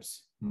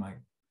tabs. I'm like,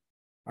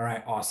 All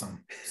right,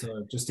 awesome.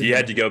 So just did You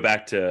had that. to go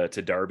back to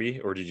Darby,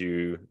 or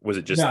was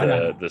it just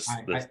No. the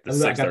I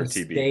sixth got to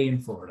RTB? stay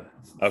in Florida.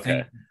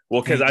 Okay.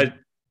 Well, because Thank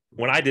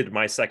when I did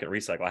my second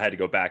recycle, I had to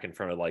go back in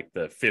front of like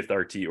the fifth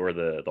RT or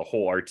the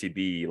whole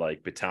RTB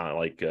like battalion,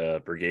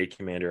 like brigade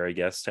commander, I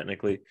guess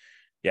technically.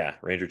 Yeah,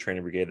 Ranger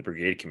Training Brigade, the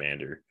brigade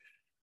commander.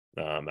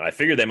 And I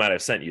figured they might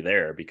have sent you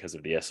there because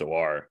of the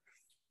SOR.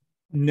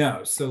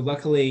 No. So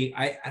luckily,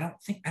 I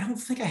don't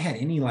think I had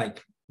any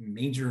like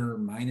major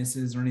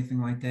minuses or anything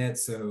like that.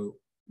 So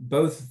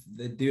both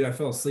the dude I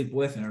fell asleep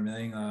with and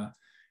everything,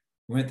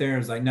 went there. It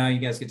was like, no, you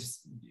guys get to.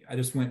 I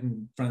just went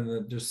in front of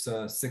the just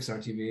 6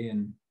 RTB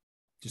and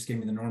just gave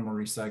me the normal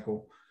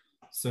recycle.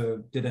 So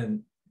did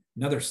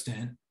another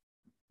stint,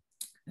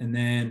 and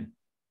then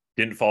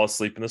Didn't fall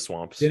asleep in the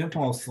swamps. didn't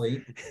fall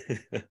asleep.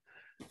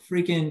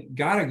 Freaking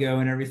gotta go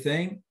and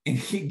everything, and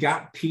he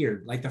got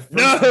peered like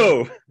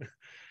the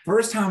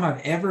first time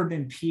I've ever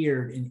been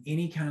peered in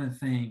any kind of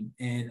thing,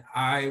 and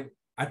I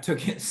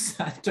took it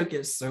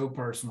so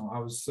personal. I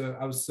was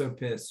so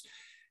pissed.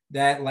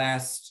 That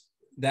last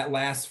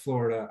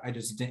Florida, I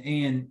just did.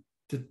 And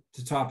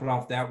to top it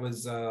off, that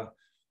was the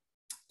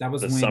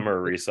when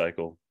summer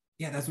recycle.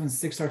 Yeah, that's when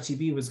 6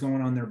 RTB was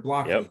going on their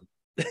block. Yep.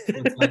 So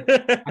it's like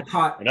I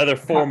caught another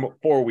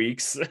 4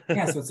 weeks.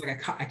 Yeah, so it's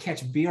like I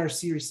catch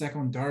BRC recycle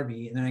in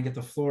Darby, and then I get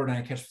to Florida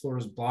and I catch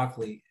Florida's block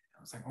lead.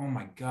 I was like, oh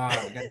my god,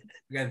 I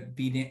got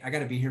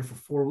to be here for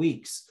 4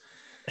 weeks.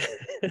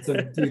 So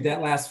dude,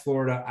 that last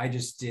Florida, I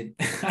just did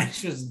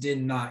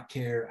not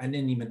care. I don't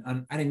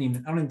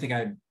even think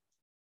I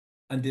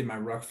undid my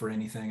ruck for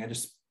anything. I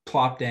just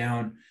plopped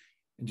down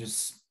and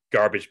just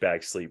garbage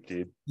bag sleep,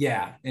 dude.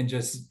 Yeah, and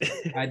just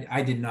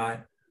I did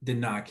not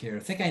care. I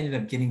think I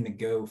ended up getting the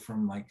go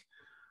from like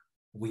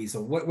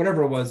Weasel,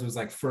 whatever it was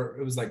like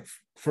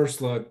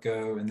first look,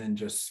 go, and then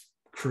just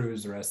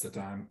cruise the rest of the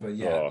time. But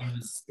yeah,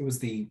 it was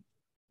the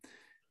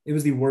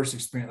worst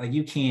experience. Like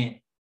you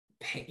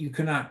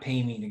could not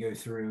pay me to go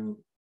through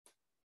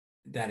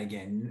that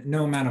again.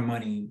 No amount of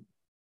money.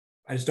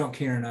 I just don't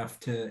care enough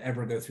to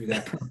ever go through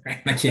that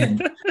program again.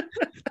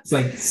 It's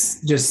like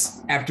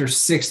just after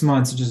 6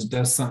 months, it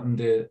does something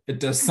to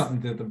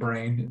the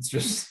brain. It's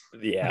just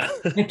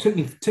it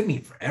took me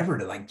forever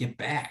to like get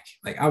back.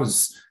 Like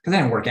because I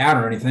didn't work out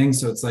or anything,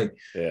 so it's like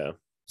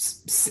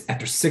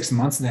after 6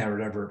 months of that or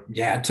whatever.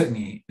 Yeah, it took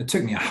me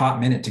a hot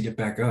minute to get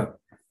back up.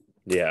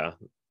 Yeah.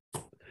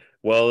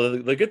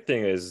 Well, the good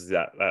thing is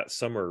that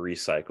summer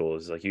recycle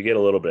is like you get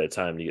a little bit of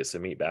time to get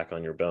some meat back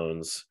on your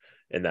bones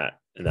in that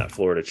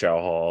Florida chow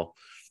hall.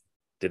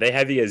 Did they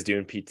have you guys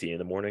doing PT in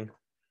the morning?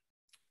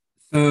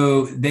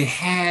 So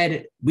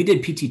we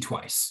did PT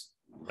twice.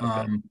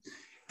 Okay.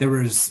 It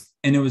was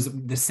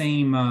the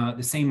same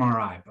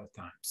RI both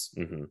times.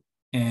 Mm-hmm.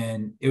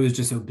 And it was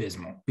just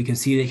abysmal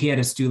because he had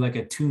us do like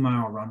a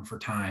 2-mile run for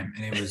time.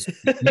 And it was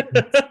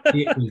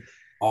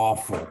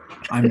awful.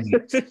 I mean,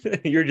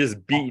 you're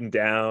just beaten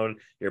down.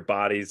 Your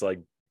body's like,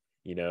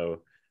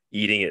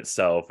 eating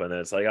itself. And then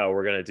it's like, oh,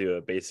 we're going to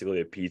do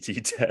basically a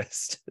PT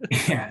test.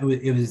 Yeah,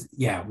 it was.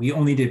 Yeah, we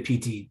only did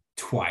PT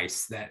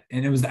twice.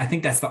 I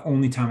think that's the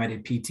only time I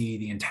did PT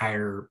the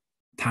entire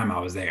time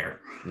I was there.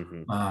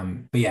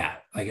 Mm-hmm. But yeah,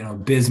 like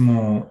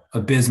abysmal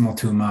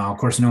 2-mile. Of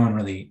course, no one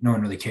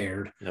really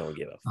cared. No one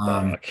gave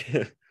a fuck.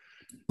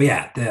 But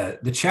yeah,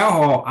 the chow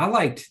hall I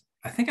liked.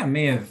 I think I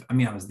may have. I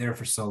mean, I was there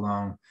for so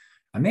long.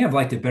 I may have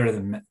liked it better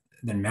than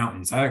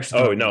mountains. I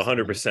actually. Oh no,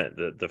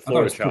 100%. The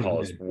Florida chow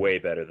hall is way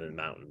better than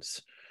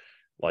mountains.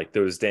 Like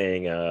those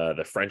dang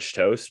the French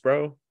toast,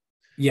 bro.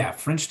 Yeah,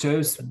 French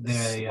toast.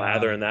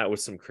 Slathering that with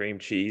some cream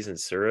cheese and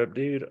syrup,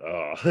 dude.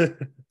 Oh,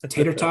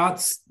 tater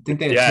tots. I think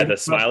they the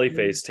smiley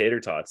face tater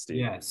tots, dude.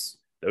 Yes,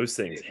 those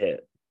things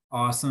hit.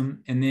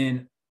 Awesome. And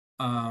then,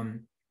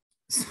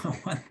 so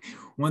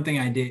one thing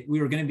I did.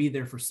 We were going to be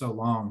there for so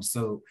long,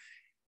 so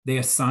they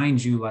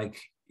assigned you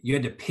you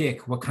had to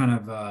pick what kind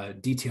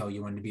of detail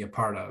you wanted to be a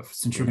part of.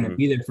 Since you're going to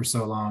be there for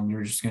so long,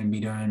 you're just going to be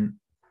doing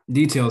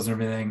details and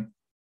everything.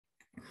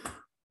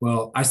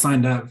 Well, I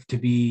signed up to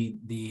be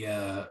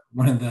the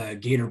one of the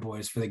Gator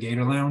boys for the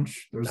Gator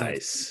Lounge. There was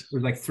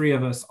like 3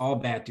 of us, all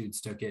bad dudes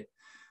took it.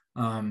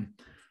 And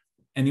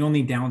the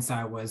only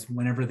downside was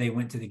whenever they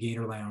went to the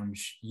Gator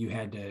Lounge, you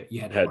had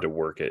to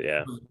work it.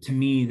 Yeah. To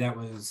me, that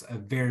was a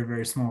very,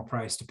 very small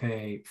price to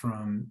pay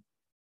from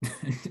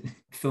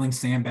filling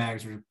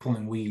sandbags or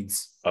pulling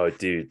weeds. Oh,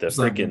 dude,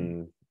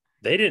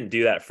 they didn't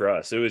do that for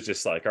us. It was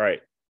just like, all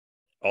right,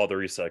 all the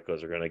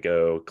recyclers are going to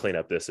go clean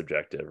up this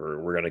objective, or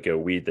we're going to go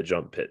weed the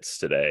jump pits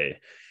today.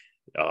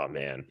 Oh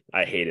man,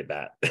 I hated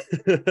that.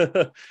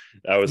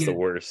 That was the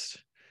worst.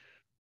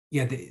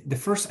 Yeah. The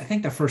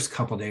first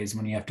couple of days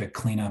when you have to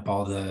clean up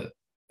all the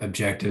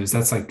objectives,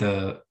 that's like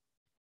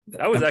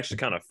that was actually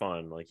kind of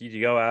fun. Like you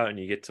go out and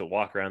you get to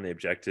walk around the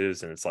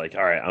objectives and it's like,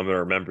 all right, I'm going to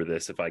remember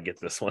this if I get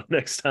this one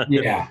next time.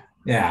 Yeah.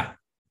 Yeah.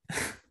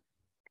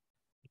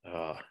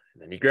 And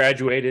then you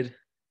graduated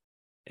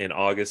in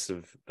August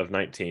of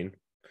 19.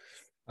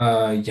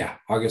 Yeah,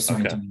 August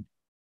 19. Okay.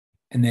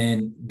 And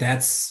then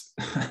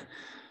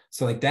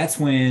So like that's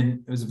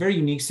when it was a very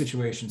unique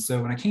situation.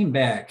 So when I came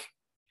back,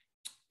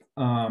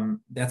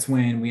 that's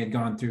when we had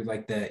gone through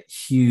like the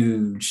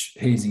huge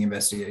hazing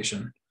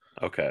investigation.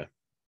 Okay.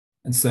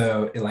 And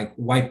so it like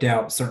wiped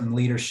out certain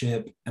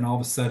leadership, and all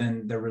of a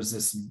sudden there was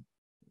this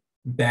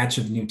batch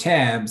of new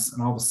tabs,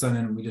 and all of a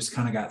sudden we just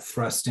kind of got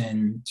thrust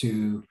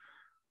into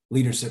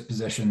leadership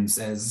positions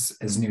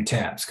as new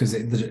tabs, because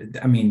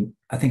I mean,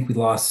 I think we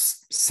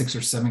lost 6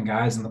 or 7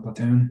 guys in the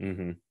platoon.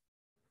 Mm-hmm.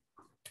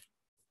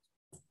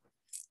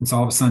 And so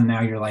all of a sudden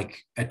now you're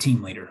like a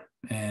team leader,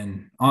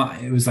 and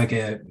it was like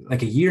a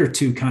year or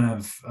two kind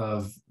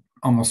of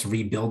almost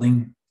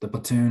rebuilding the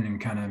platoon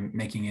and kind of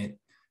making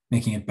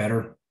it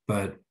better.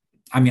 But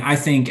I mean, I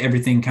think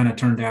everything kind of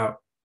turned out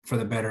for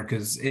the better,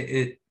 because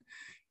it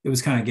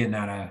was kind of getting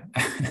out of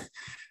it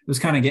was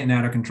kind of getting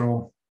out of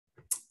control.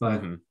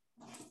 But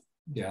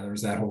yeah, there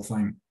was that whole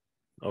thing.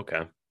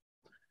 Okay.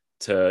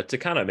 To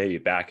kind of maybe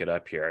back it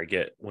up here, I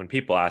get when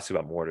people ask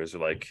about mortars,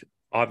 they're like,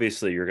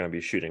 obviously you're going to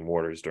be shooting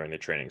mortars during the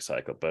training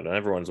cycle, but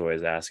everyone's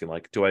always asking,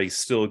 like, do I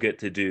still get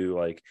to do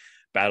like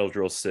battle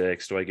drill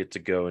 6? Do I get to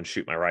go and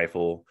shoot my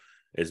rifle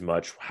as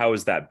much? How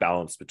is that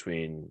balance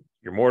between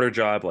your mortar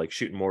job, like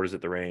shooting mortars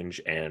at the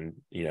range, and,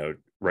 you know,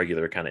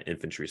 regular kind of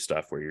infantry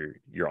stuff where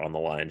you're on the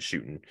line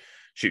shooting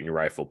your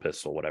rifle,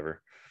 pistol,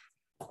 whatever?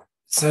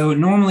 So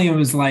normally it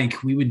was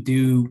like we would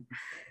do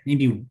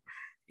maybe,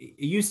 it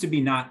used to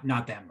be not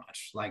that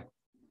much. Like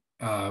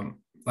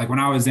when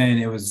I was in,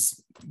 it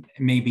was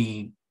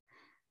maybe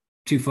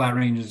 2 flat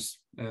ranges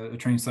a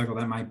training cycle.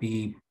 That might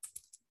be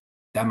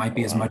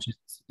as much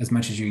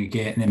as you could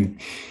get. And then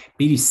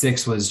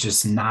BD6 was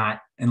just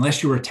not,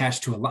 unless you were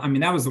attached to I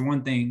mean, that was the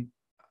one thing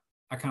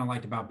I kind of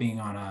liked about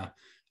being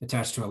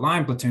attached to a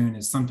line platoon,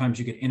 is sometimes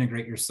you could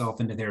integrate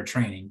yourself into their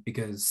training,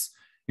 because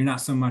you're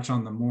not so much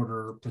on the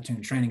mortar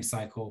platoon training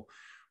cycle.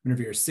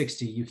 Whenever you're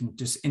 60, you can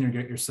just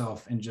integrate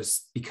yourself and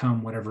just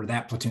become whatever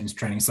that platoon's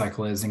training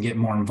cycle is and get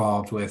more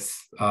involved with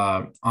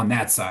on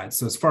that side.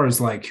 So as far as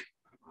like,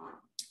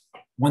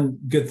 one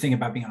good thing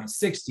about being on a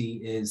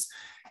 60 is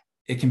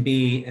it can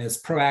be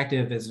as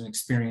proactive as an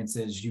experience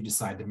as you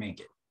decide to make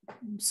it.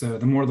 So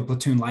the more the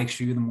platoon likes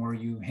you, the more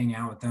you hang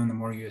out with them, the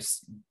more you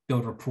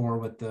build rapport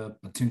with the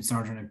platoon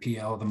sergeant and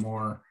PL, the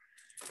more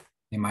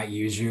they might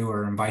use you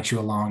or invite you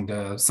along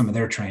to some of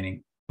their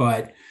training.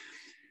 But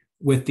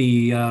with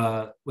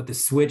the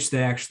switch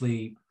that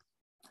actually,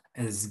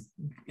 as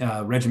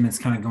regiments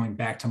kind of going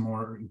back to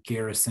more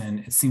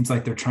garrison, it seems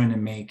like they're trying to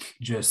make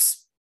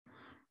just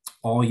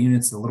all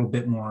units a little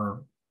bit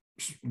more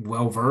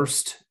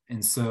well-versed.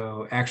 And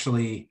so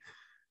actually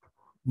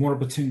mortar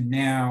platoon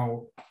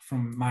now,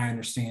 from my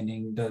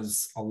understanding,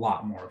 does a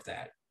lot more of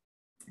that.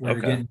 Where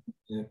Okay.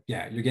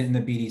 you're getting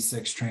the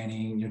BD6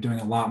 training, you're doing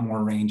a lot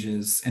more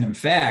ranges. And in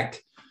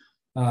fact,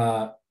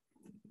 at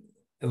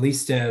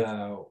least at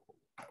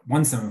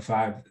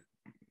 175,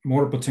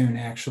 mortar platoon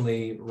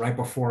actually, right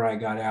before I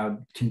got out,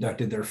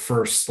 conducted their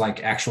first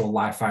like actual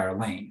live fire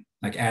lane,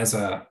 like as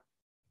a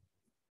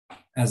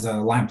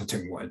line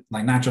platoon would,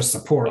 like not just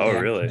support. Oh,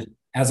 really?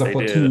 As a They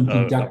did platoon a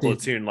conducted.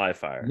 platoon live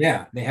fire.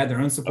 Yeah, they had their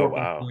own Oh, support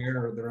wow.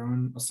 fire or their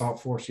own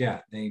assault force.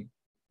 Yeah, it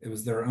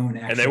was their own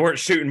actual. And they weren't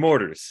shooting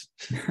mortars.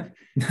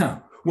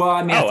 No. Well,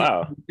 I mean, Oh,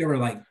 wow. they were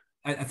like,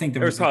 I think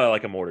there was was probably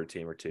like a mortar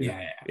team or two.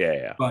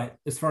 Yeah. But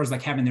as far as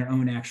like having their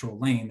own actual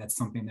lane, that's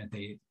something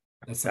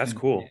That's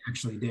cool. They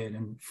actually did.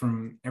 And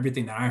from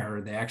everything that I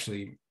heard, they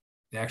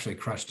actually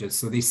crushed it.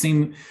 So they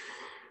seem,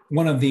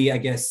 one of the, I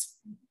guess,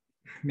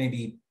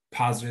 maybe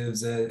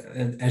positives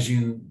as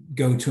you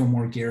go to a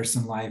more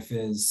garrison life,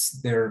 is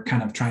they're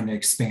kind of trying to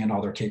expand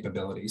all their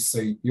capabilities. So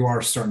you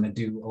are starting to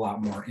do a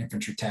lot more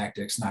infantry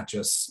tactics, not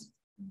just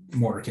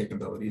mortar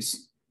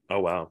capabilities. Oh,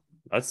 wow.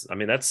 That's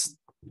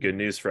good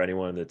news for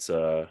anyone that's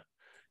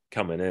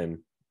coming in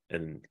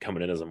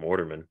as a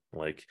mortarman.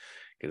 Like,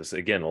 because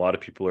again, a lot of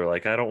people are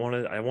like, I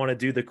want to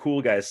do the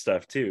cool guy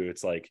stuff too.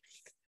 It's like,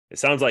 it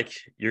sounds like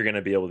you're going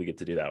to be able to get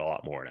to do that a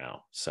lot more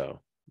now.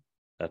 So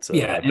that's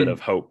a bit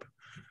of hope.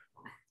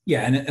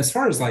 Yeah. And as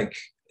far as like,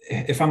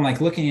 if I'm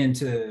like looking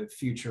into the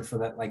future for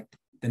that, like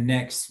the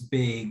next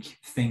big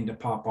thing to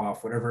pop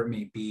off, whatever it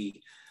may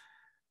be,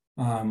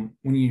 when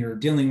you're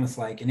dealing with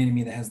like an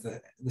enemy that has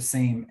the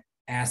same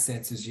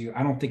assets as you,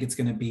 I don't think it's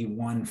going to be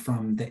one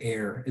from the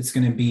air. It's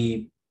going to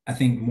be, I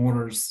think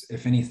mortars,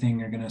 if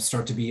anything, are going to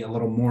start to be a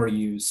little more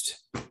used.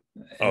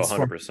 Oh,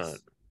 100%.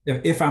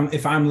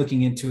 If I'm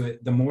looking into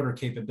it, the mortar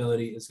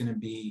capability is going to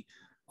be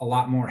a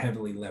lot more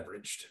heavily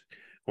leveraged.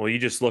 Well, you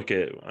just look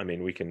at, I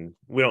mean, we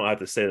don't have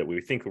to say that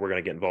we think that we're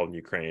going to get involved in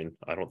Ukraine.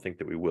 I don't think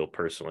that we will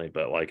personally,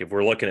 but like if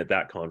we're looking at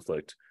that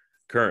conflict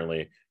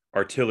currently,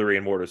 artillery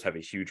and mortars have a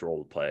huge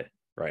role to play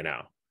right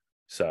now.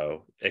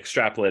 So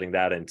extrapolating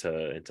that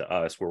into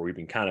us, where we've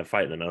been kind of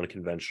fighting an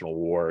unconventional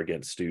war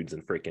against dudes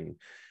and freaking,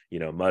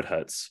 mud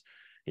huts,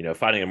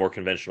 fighting a more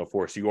conventional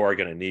force, you are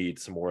going to need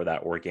some more of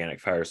that organic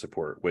fire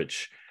support,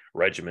 which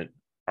regiment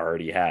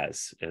already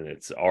has, and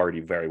it's already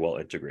very well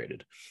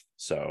integrated.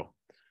 So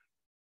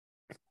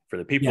for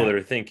the people that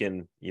are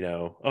thinking,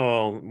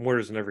 oh,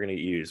 mortars are never going to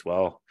get used,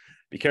 well,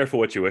 Be careful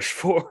what you wish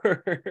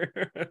for.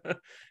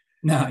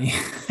 No,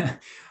 yeah.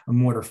 A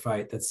mortar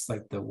fight. That's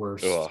like the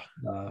worst. Oh,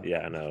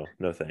 yeah,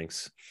 no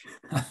thanks.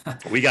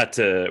 We got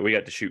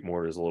to shoot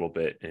mortars a little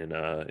bit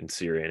in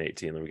Syria in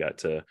 18. Then we got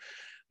to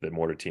the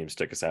mortar teams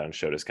took us out and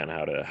showed us kind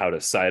of how to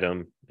sight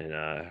them and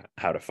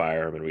how to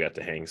fire them, and we got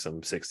to hang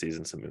some 60s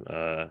and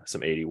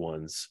some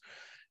 81s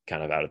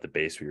kind of out at the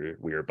base we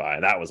were by.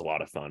 That was a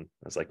lot of fun.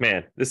 I was like,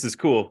 man, this is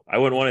cool. I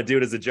wouldn't want to do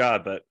it as a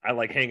job, but I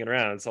like hanging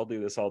around, so I'll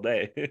do this all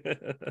day.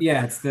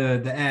 Yeah, it's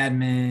the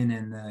admin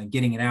and the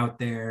getting it out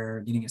there,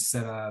 getting it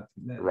set up.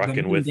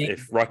 Rucking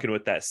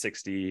with that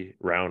 60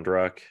 round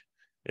ruck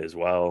as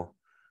well.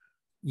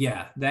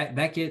 Yeah,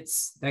 that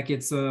gets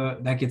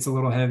a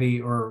little heavy,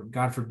 or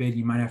God forbid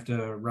you might have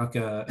to ruck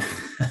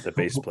the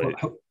base plate.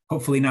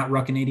 Hopefully not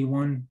ruck an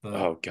 81. But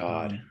oh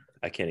God,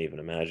 I can't even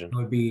imagine.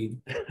 That'd be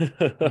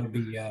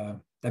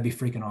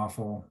freaking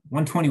awful.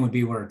 120 would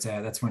be where it's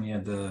at. That's when you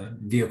have the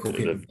vehicle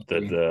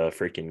the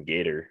freaking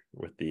gator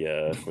with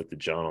the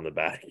John on the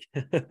back.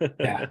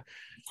 Yeah.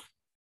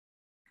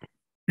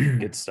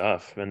 Good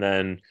stuff. And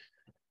then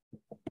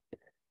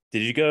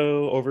did you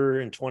go over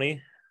in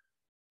 20?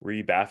 Were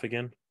you BAF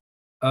again?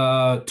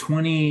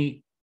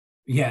 20.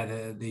 Yeah,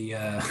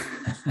 the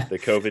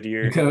COVID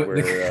year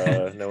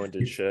where no one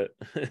did shit.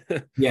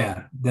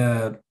 Yeah,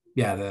 the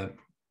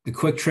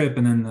quick trip,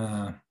 and then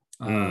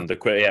the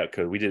quick, yeah,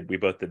 because we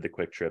both did the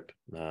quick trip.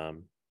 That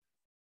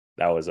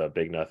was a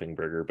big nothing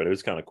burger, but it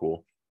was kind of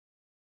cool.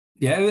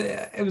 Yeah,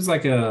 it was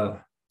like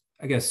I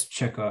guess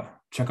check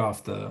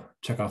off the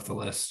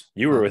list.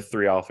 You were with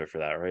 3 Alpha for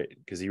that, right?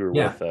 Because you were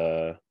with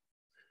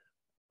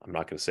I'm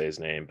not going to say his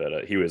name,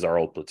 but he was our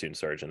old platoon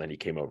sergeant. Then he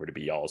came over to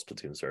be y'all's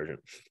platoon sergeant.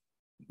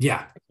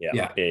 Yeah,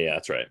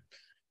 that's right.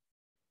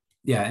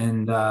 Yeah,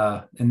 and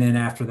then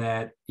after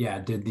that,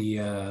 did the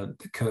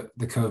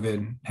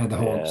COVID, had the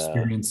whole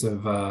experience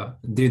of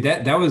dude,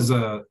 that was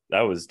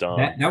dumb.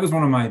 That was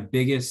one of my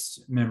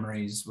biggest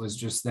memories, was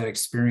just that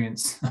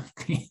experience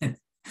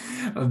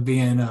of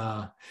being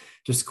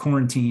just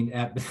quarantined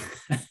at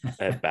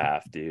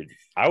BAF, dude.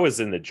 I was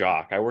in the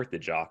jock. I worked the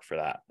jock for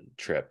that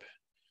trip,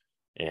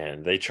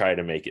 and they tried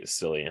to make it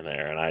silly in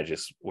there, and I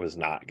just was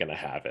not gonna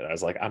have it. I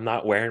was like, I'm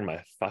not wearing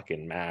my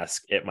fucking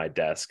mask at my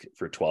desk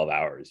for 12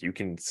 hours. You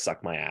can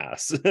suck my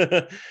ass.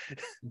 Dude,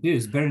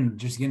 it's better than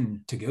just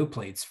getting to-go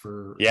plates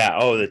for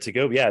the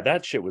to-go. Yeah,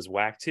 that shit was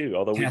whack too.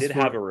 Although we did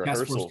have a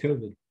rehearsal.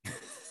 COVID.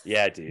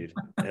 Yeah, dude.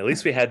 At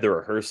least we had the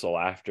rehearsal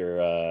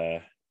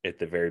after at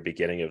the very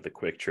beginning of the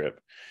quick trip.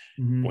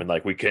 Mm-hmm. When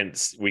like we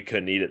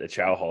couldn't eat at the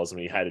chow halls, and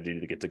we had to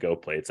do to get to-go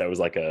plates. That was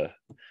like a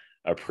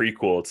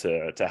prequel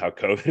to how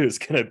COVID is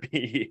going to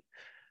be.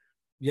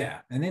 Yeah.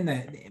 And then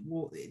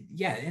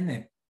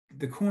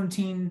the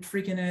quarantine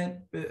freaking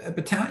at a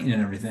battalion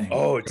and everything.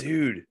 Oh,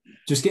 dude.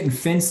 Just getting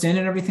fenced in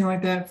and everything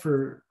like that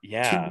for 2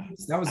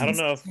 weeks. That was I don't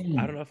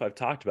know if I've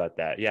talked about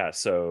that. Yeah.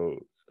 So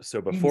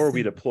before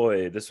we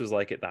deployed, this was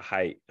like at the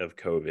height of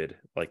COVID,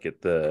 like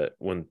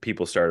when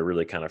people started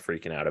really kind of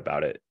freaking out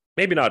about it.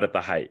 Maybe not at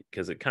the height,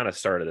 because it kind of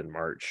started in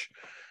March.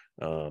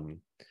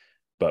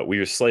 But we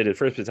were slated,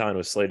 1st Battalion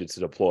was slated to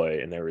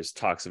deploy, and there was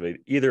talks of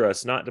either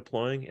us not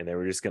deploying and they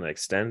were just going to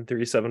extend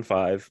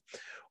 375,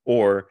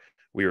 or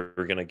we were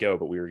going to go,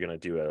 but we were going to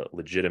do a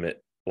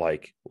legitimate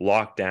like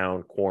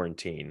lockdown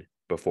quarantine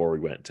before we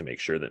went, to make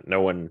sure that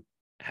no one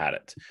had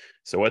it.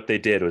 So what they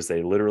did was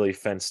they literally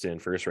fenced in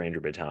 1st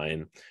Ranger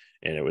Battalion,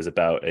 and it was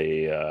about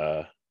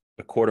a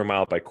quarter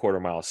mile by quarter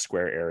mile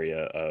square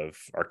area of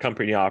our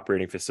company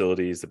operating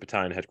facilities, the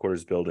battalion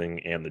headquarters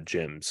building, and the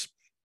gyms.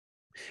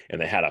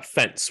 And they had a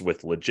fence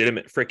with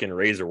legitimate freaking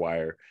razor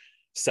wire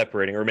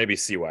separating, or maybe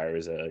C wire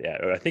is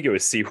I think it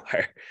was C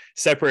wire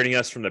separating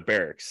us from the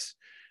barracks.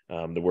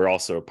 That we're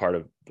also a part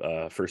of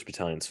 1st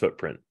Battalion's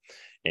footprint,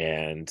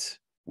 and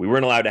we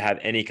weren't allowed to have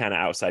any kind of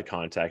outside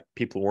contact.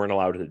 People weren't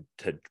allowed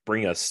to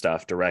bring us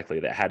stuff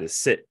directly. That had to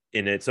sit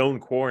in its own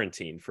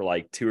quarantine for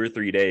like 2 or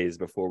 3 days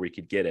before we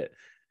could get it.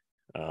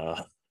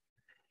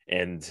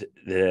 And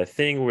the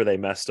thing where they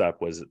messed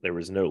up was there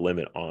was no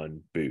limit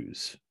on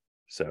booze.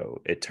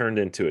 So it turned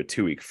into a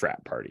 2-week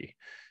frat party,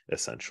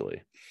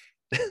 essentially.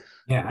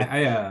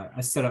 Yeah,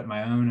 I set up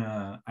my own.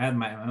 I had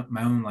my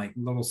own like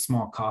little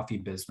small coffee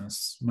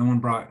business. No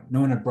one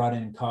had brought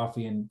in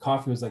coffee, and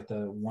coffee was like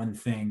the one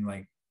thing.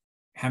 Like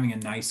having a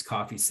nice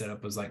coffee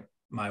setup was like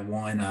my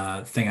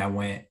one thing I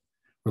went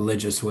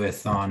religious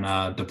with on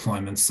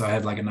deployments. So I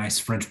had like a nice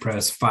French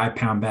press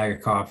 5-pound bag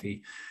of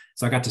coffee.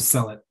 So I got to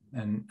sell it,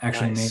 and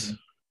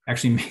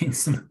actually made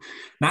some,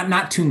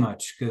 not too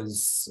much,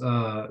 because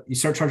you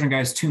start charging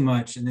guys too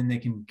much and then they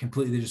can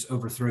completely just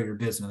overthrow your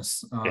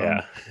business.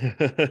 Made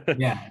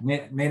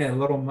a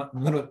little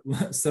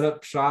set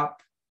up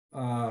shop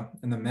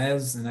in the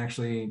mezz, and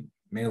actually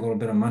made a little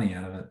bit of money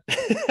out of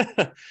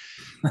it.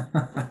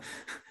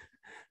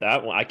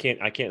 That one,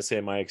 I can't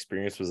say my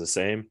experience was the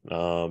same.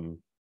 I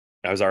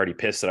was already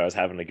pissed that I was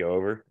having to go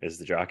over as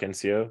the jock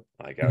NCO.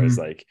 Like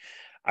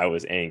I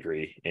was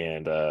angry,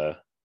 and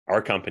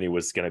our company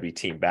was going to be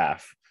Team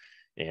BAF,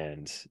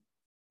 and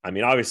I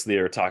mean, obviously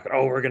they were talking,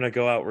 oh, we're gonna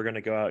go out,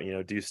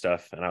 do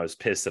stuff. And I was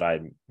pissed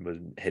that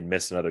had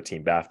missed another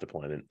team BAF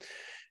deployment.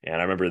 And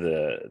I remember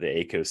the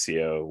ACO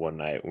CO one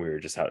night we were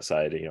just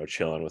outside,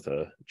 chilling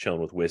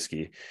with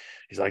whiskey.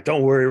 He's like,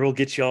 "Don't worry, we'll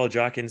get you all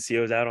jock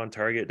NCOs out on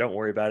target. Don't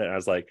worry about it." And I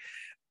was like,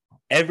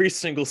 every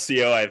single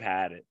CO I've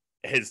had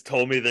has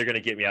told me they're going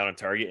to get me out on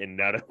target, and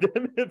none of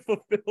them have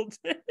fulfilled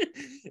it.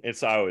 And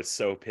so I was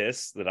so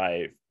pissed that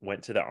I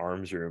went to the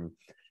arms room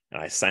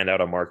and I signed out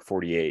a Mark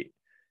 48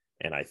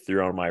 and I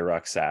threw on my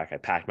rucksack. I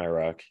packed my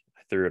ruck,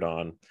 I threw it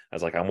on. I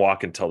was like, I'm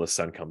walking till the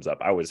sun comes up.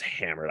 I was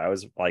hammered. I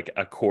was like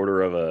I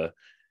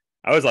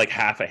was like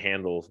half a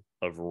handle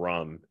of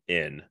rum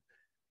in.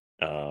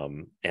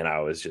 And I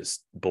was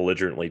just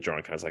belligerently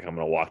drunk. I was like, I'm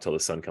going to walk till the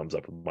sun comes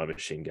up with my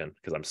machine gun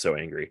because I'm so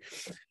angry.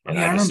 And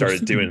I just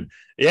started doing,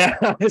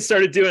 I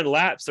started doing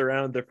laps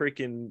around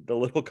the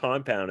little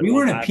compound. You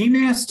weren't a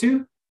PMAS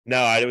too?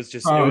 No, it was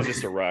just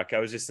a ruck. I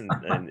was just in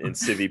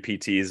Civi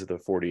PTs with a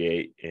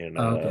 48 in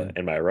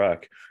my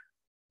ruck.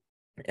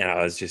 And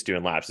I was just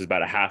doing laps. It was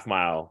about a half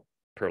mile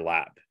per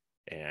lap.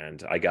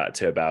 And I got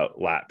to about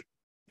lap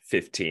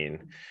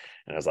 15.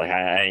 And I was like,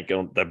 I ain't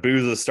going, the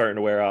booze was starting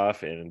to wear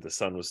off and the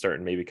sun was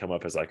starting to maybe come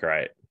up. I was like, all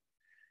right,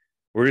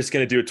 we're just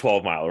going to do a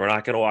 12 mile. We're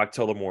not going to walk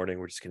till the morning.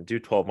 We're just going to do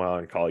 12 mile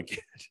and call it good.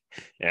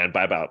 And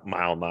by about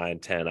mile 9,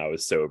 10, I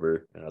was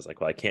sober. And I was like,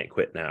 well, I can't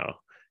quit now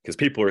because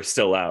people are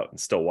still out and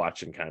still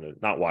watching, kind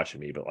of not watching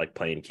me, but like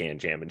playing can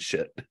jam and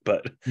shit.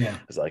 But yeah,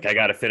 I was like, I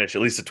got to finish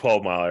at least a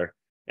 12 miler.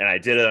 And I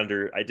did it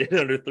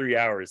under 3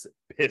 hours,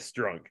 pissed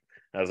drunk.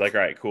 I was like,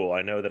 all right, cool.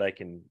 I know that I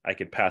can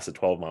pass a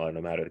 12 miler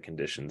no matter the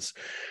conditions.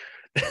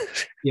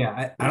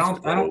 Yeah, I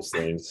don't those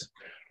things.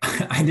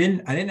 I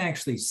didn't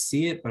actually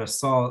see it, but I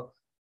saw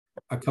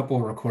a couple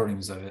of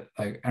recordings of it.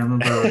 Like I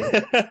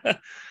remember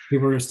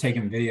people were just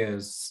taking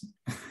videos.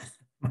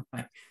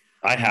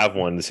 I have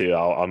one too.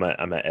 I'm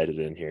gonna edit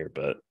in here,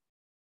 but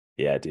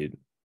yeah, dude,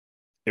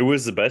 it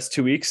was the best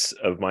 2 weeks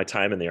of my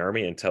time in the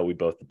Army until we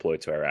both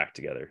deployed to Iraq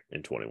together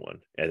in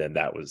 21, and then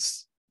that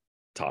was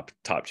top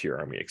tier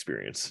Army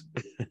experience.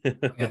 Yeah,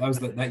 that was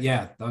the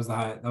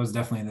high. That was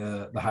definitely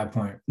the high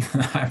point.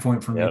 High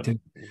point for me too.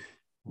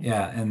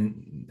 Yeah,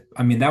 and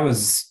I mean that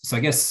was so.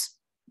 I guess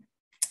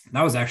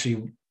that was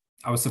actually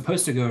I was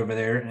supposed to go over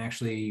there and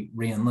actually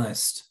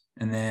re-enlist,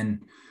 and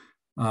then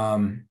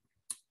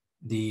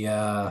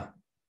the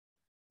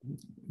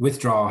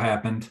withdrawal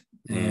happened,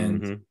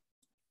 and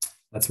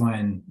that's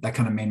when that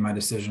kind of made my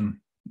decision,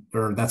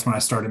 or that's when I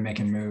started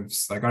making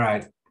moves. Like, all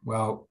right,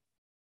 well,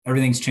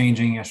 everything's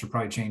changing. I should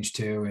probably change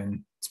too,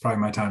 and it's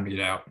probably my time to get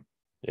out.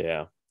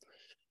 Yeah,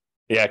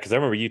 because I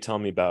remember you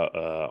telling me about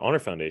Honor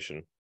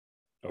Foundation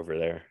over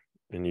there,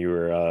 and you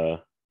were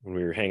when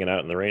we were hanging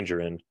out in the Ranger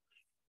Inn.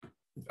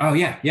 Oh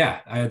yeah,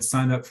 I had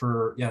signed up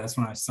for that's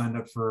when I signed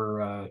up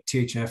for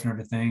THF and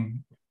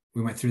everything.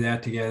 We went through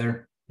that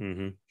together,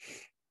 and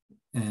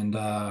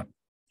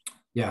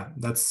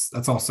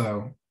that's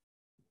also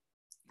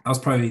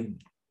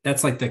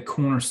that's like the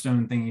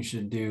cornerstone thing you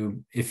should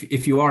do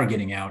if you are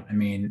getting out. I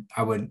mean,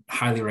 I would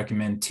highly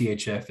recommend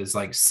THF is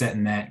like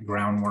setting that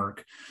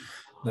groundwork,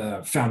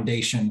 the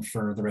foundation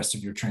for the rest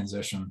of your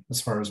transition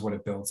as far as what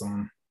it builds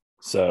on.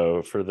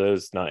 So for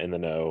those not in the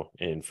know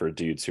and for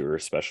dudes who are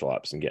special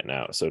ops and getting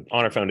out, so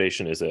Honor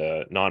Foundation is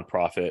a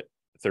nonprofit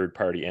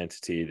third-party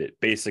entity that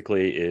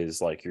basically is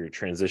like your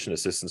transition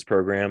assistance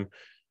program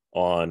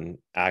on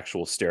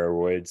actual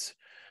steroids.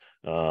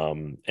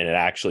 And it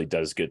actually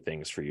does good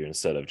things for you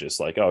instead of just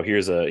like, oh,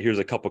 here's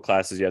a couple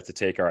classes you have to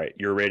take. All right,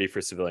 you're ready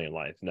for civilian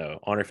life. No,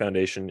 Honor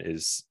Foundation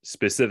is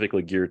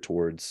specifically geared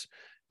towards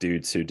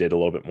dudes who did a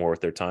little bit more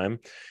with their time.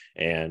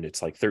 And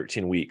it's like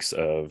 13 weeks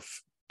of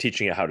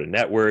teaching you how to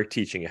network,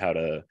 teaching you how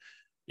to,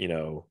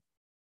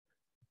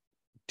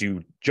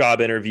 do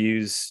job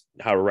interviews,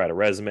 how to write a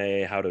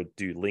resume, how to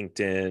do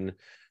LinkedIn,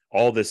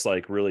 all this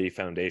like really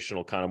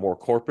foundational kind of more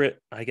corporate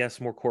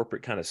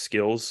kind of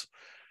skills.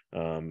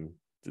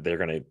 They're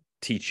going to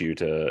teach you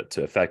to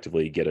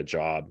effectively get a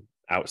job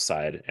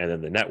outside. And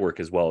then the network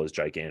as well is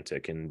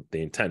gigantic. And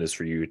the intent is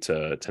for you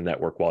to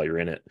network while you're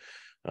in it,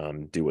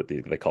 do what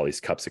they call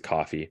these cups of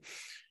coffee,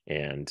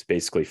 and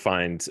basically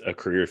find a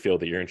career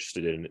field that you're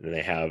interested in. And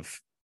they have,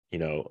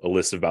 a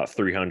list of about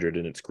 300,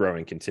 and it's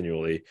growing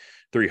continually,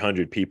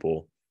 300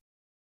 people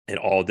in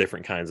all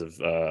different kinds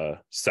of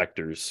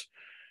sectors.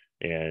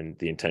 And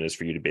the intent is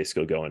for you to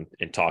basically go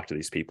and talk to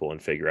these people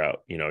and figure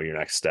out, your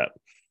next step.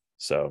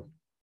 So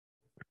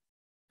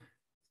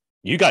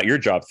you got your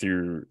job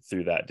through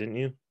that, didn't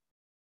you?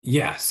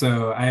 Yeah.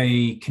 So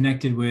I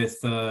connected with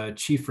a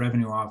chief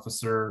revenue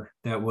officer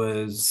that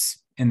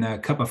was in the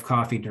cup of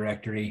coffee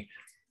directory.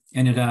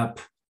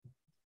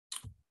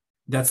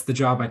 That's the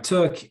job I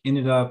took.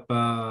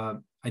 I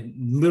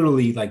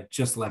literally like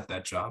just left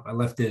that job. I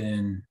left it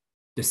in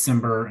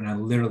December and I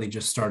literally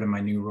just started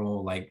my new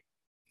role. Like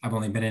I've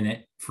only been in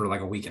it for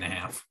like a week and a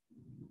half.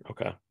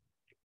 Okay.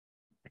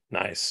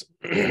 Nice.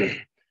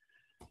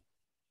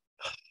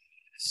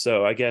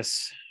 So I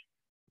guess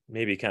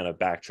maybe kind of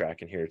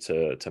backtracking here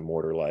to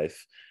mortar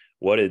life.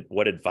 What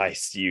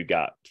advice do you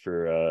got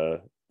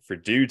for for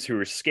dudes who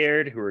are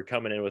scared, who are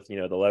coming in with, the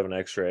 11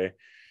 X-ray,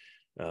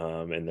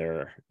 and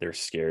they're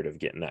scared of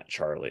getting that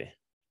Charlie.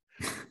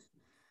 I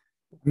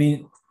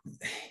mean,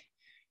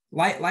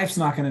 life's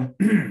not going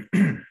to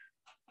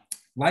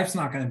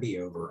be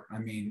over. I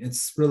mean,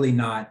 it's really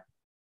not.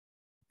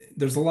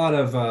 There's a lot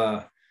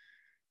of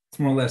it's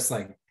more or less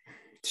like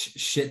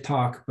shit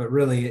talk, but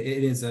really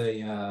it is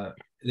a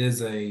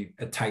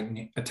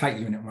tight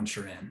unit once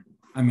you're in.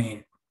 I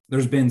mean,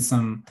 there's been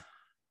some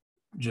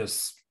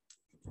just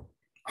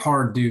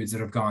hard dudes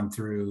that have gone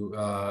through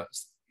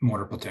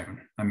mortar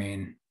platoon. I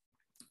mean,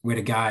 we had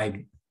a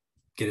guy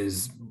get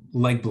his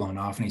leg blown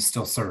off and he's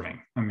still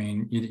serving. I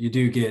mean, you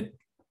do get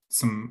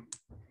some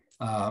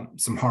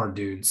hard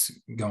dudes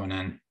going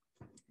in.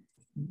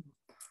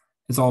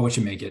 It's all what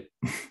you make it.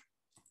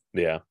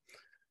 Yeah.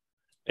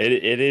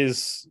 It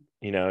is,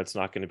 it's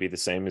not going to be the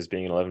same as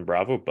being an 11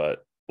 Bravo,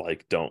 but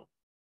like, don't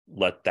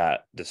let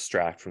that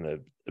distract from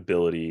the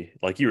ability.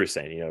 Like you were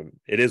saying,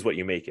 it is what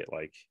you make it.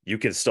 Like, you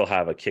can still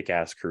have a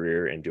kick-ass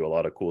career and do a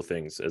lot of cool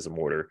things as a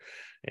mortar.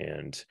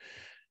 And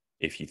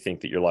if you think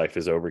that your life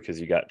is over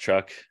because you got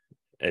Chuck,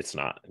 it's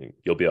not.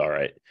 You'll be all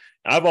right.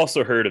 I've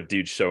also heard of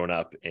dudes showing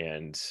up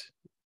and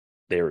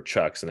they were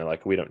Chucks and they're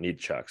like, we don't need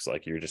Chucks.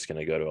 Like, you're just going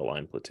to go to a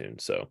line platoon.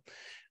 So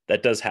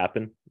that does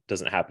happen.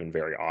 Doesn't happen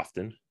very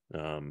often.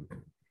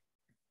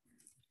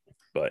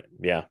 But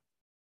yeah,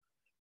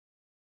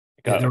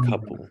 got a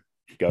couple.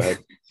 Go ahead.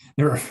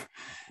 There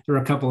were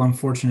a couple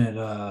unfortunate.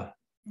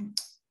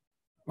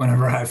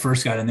 Whenever I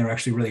first got in, they were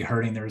actually really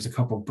hurting. There was a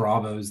couple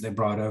Bravos they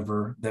brought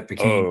over that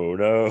became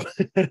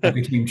that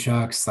became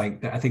Chucks.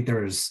 Like, I think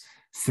there was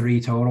 3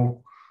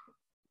 total.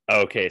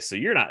 Okay, so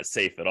you're not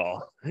safe at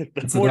all. If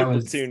the mortar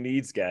platoon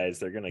needs guys,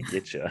 they're gonna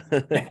get you.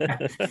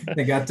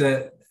 They get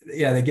to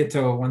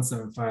a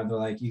 175. They're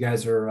like, you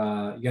guys are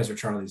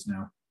Charlies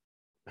now.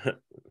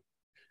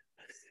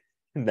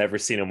 Never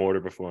seen a mortar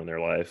before in their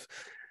life.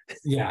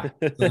 Yeah,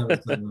 so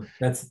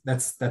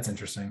that's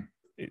interesting.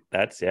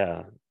 That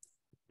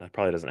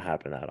probably doesn't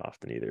happen that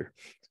often either.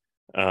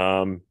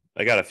 I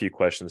got a few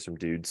questions from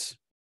dudes.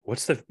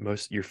 What's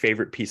your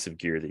favorite piece of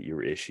gear that you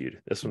were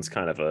issued? This one's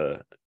kind of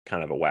a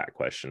whack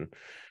question,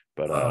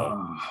 but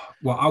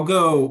well, I'll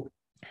go.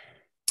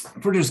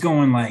 If we're just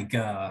going like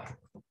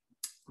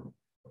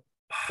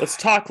let's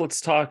talk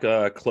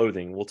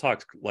clothing. We'll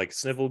talk like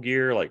snivel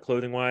gear, like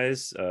clothing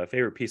wise,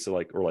 favorite piece of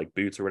like, or like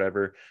boots or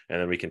whatever, and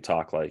then we can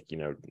talk like,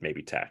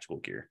 maybe tactical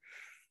gear.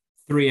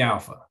 3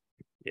 Alpha.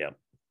 Yeah,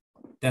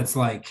 that's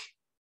like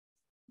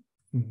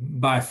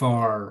by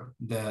far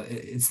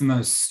it's the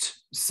most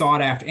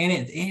sought after, and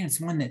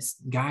it's one that's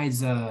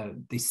guys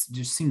they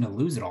just seem to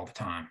lose it all the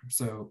time.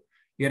 So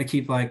you got to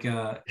keep like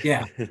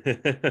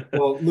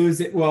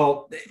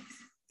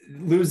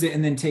lose it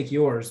and then take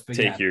yours. But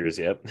take yours.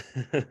 Yep.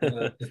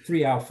 The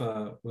 3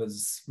 Alpha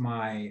was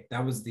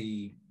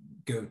the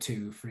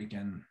go-to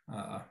freaking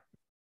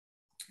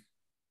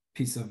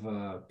piece of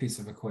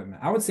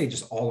equipment. I would say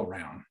just all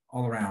around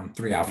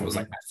 3 Alpha was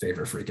like my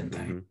favorite freaking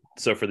thing. Mm-hmm.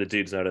 So for the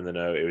dudes not in the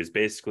know, it was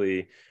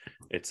basically,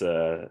 it's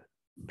a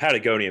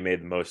Patagonia made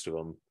the most of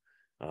them.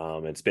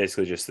 It's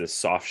basically just this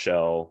soft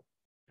shell.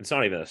 It's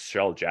not even a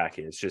shell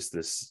jacket. It's just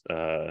this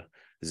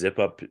zip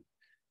up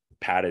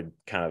padded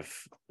kind of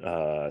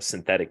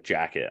synthetic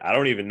jacket. I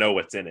don't even know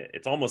what's in it.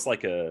 It's almost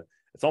like a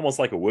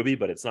Wooby,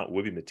 but it's not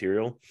Wooby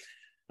material.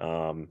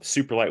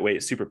 Super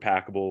lightweight, super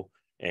packable,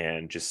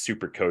 and just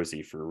super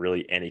cozy for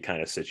really any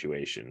kind of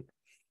situation.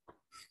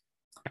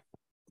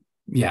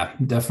 Yeah,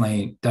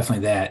 definitely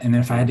that. And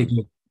then if I had to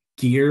go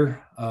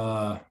gear,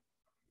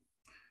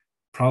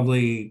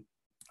 probably,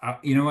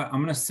 you know what,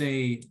 I'm gonna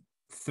say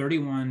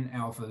 31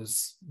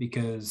 Alphas,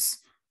 because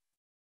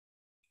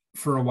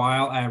for a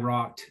while I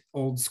rocked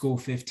old school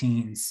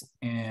 15s,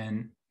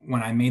 and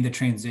when I made the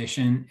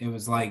transition, it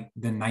was like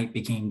the night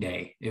became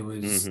day. It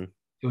was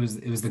it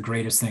was the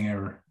greatest thing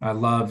ever. I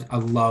love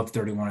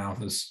 31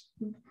 Alphas.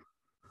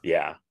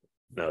 Yeah.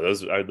 No,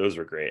 those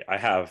were great. I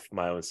have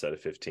my own set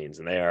of 15s,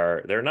 and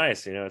they're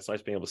nice. It's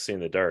nice being able to see in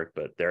the dark,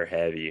 but they're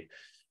heavy.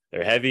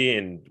 They're heavy,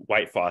 and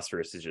white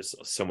phosphorus is just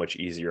so much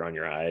easier on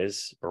your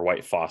eyes. Or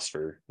white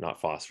phosphor,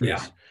 not phosphorus.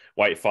 Yeah.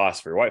 White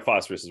phosphor. White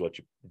phosphorus is what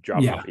you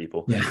drop on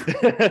people.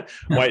 Yeah.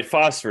 White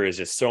phosphor is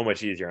just so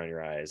much easier on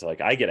your eyes. Like,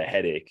 I get a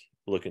headache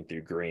looking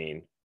through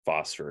green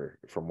phosphor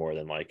for more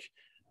than like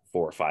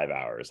 4 or 5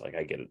 hours. Like,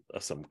 I get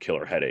some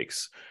killer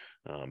headaches.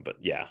 But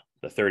yeah,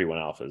 the 31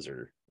 Alphas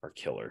are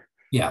killer.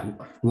 Yeah,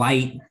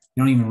 light. You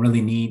don't even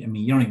really need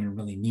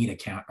a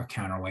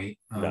counterweight.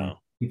 No,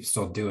 you can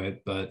still do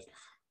it, but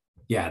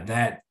yeah,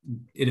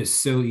 it is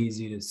so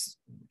easy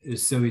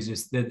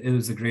that it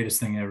was the greatest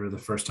thing ever the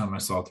first time I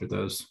saw through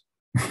those.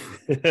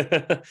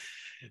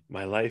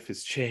 My life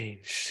has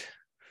changed.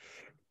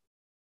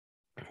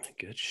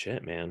 Good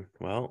shit, man.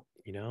 Well,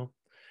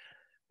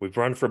 we've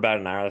run for about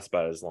an hour. That's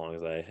about as long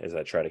as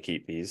I try to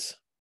keep these,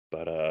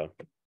 but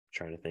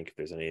trying to think if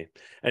there's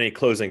any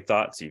closing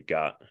thoughts you've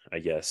got, I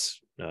guess.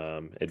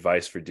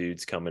 Advice for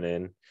dudes coming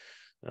in,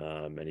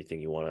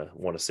 anything you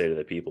want to say to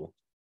the people.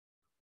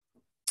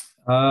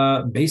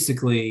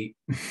 Basically,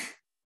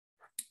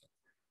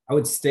 I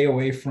would stay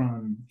away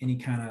from any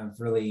kind of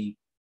really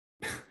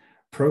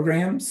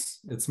programs.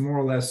 It's more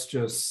or less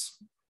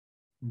just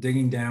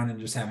digging down and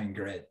just having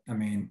grit. I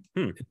mean,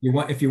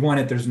 if you want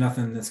it, there's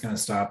nothing that's going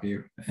to stop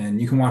you, and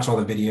you can watch all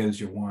the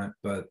videos you want,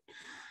 but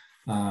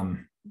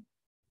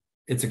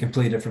it's a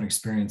completely different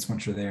experience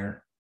once you're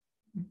there.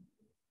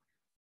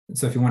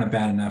 So if you want it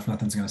bad enough,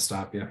 nothing's going to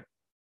stop you.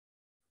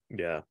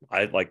 Yeah,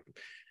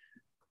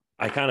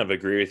 I kind of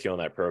agree with you on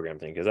that program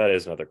thing, because that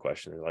is another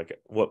question. Like,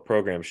 what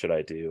program should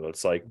I do?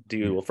 It's like,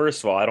 well,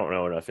 first of all, I don't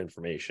know enough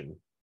information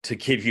to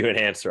give you an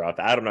answer off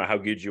that. I don't know how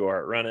good you are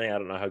at running. I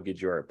don't know how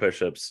good you are at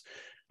push-ups.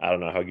 I don't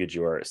know how good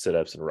you are at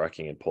sit-ups and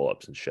rucking and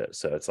pull-ups and shit.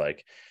 So it's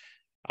like,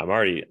 I'm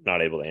already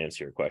not able to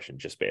answer your question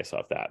just based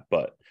off that.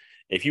 But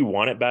if you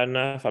want it bad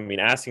enough, I mean,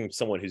 asking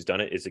someone who's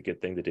done it is a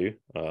good thing to do.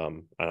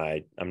 And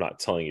I'm not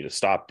telling you to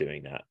stop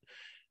doing that.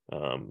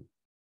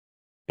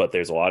 But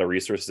there's a lot of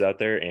resources out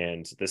there,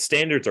 and the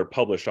standards are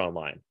published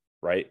online,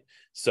 right?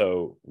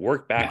 So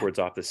work backwards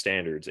off the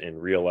standards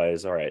and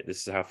realize, all right,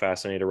 this is how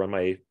fast I need to run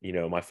my,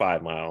 my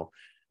 5 mile.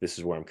 This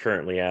is where I'm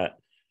currently at.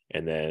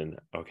 And then,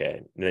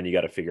 then you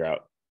got to figure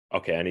out,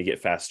 okay, I need to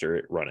get faster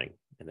at running,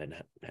 and then,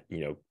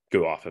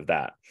 go off of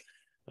that.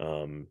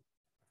 And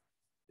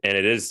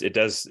it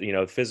does,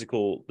 the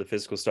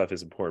physical stuff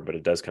is important, but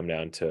it does come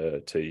down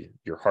to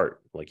your heart.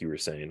 Like you were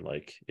saying,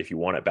 like, if you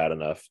want it bad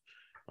enough,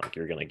 like,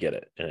 you're going to get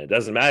it. And it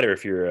doesn't matter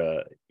if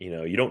you're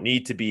you don't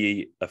need to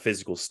be a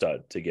physical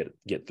stud to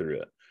get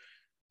through it.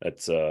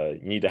 That's you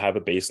need to have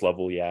a base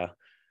level. Yeah.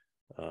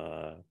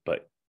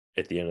 But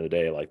at the end of the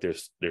day, like,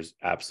 there's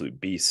absolute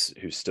beasts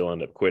who still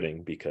end up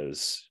quitting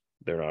because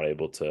they're not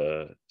able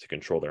to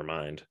control their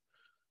mind,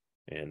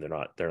 and they're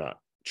not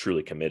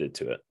truly committed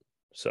to it.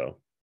 So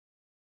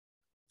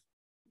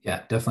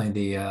yeah,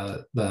 definitely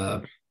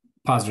the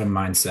positive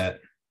mindset.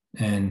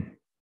 And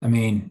I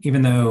mean,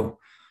 even though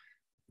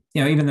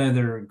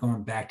they're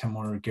going back to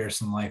more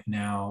Garrison life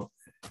now,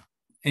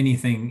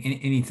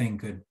 anything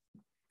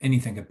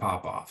could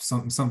pop off.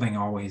 Something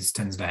always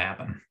tends to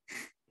happen.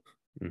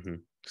 Mm-hmm.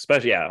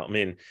 Especially, yeah. I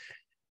mean,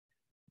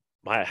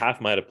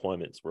 half my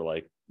deployments were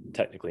like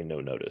technically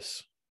no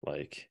notice.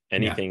 Like,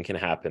 anything can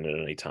happen at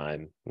any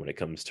time when it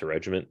comes to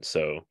regiment.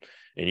 So,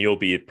 and you'll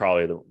be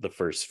probably the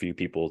first few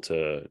people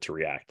to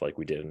react, like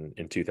we did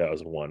in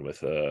 2001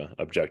 with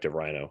Objective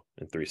Rhino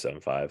in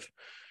 375.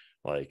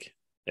 Like,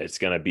 it's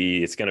gonna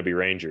be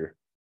Ranger,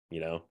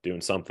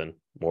 doing something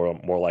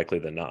more likely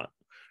than not.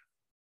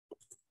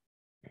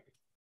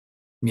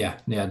 Yeah,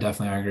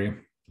 definitely, I agree.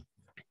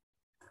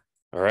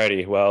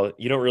 Alrighty, well,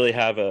 you don't really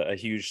have a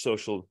huge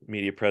social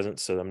media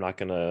presence, so I'm not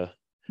gonna.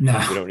 No,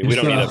 we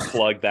don't need to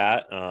plug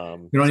that.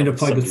 You don't need to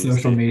plug the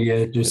social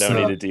media. Just we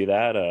don't need to do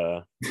that.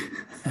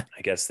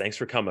 I guess thanks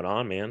for coming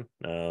on, man.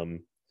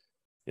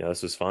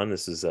 This was fun.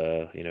 This is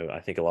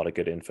I think a lot of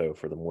good info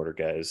for the mortar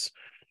guys.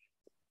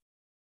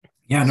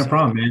 Yeah, no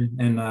problem, man.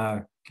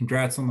 And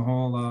congrats on the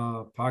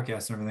whole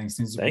podcast and everything.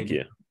 Seems to Thank be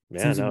you.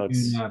 Yeah, no,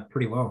 it's doing,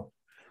 pretty well.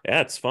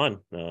 Yeah, it's fun.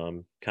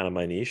 Kind of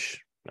my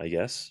niche, I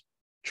guess.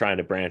 Trying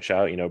to branch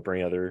out,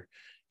 bring other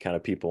kind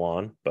of people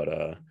on,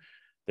 but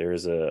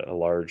there's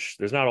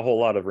there's not a whole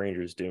lot of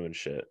Rangers doing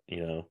shit,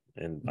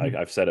 and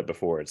I've said it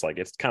before. It's like,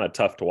 it's kind of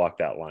tough to walk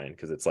that line,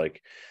 because it's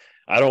like,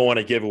 I don't want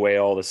to give away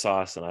all the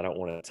sauce, and I don't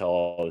want to tell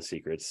all the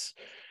secrets,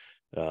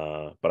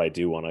 but I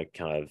do want to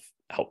kind of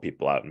help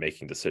people out in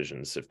making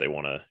decisions if they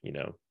want to,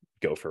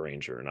 go for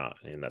Ranger or not.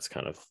 And that's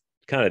kind of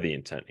the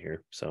intent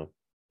here. So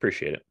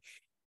appreciate it.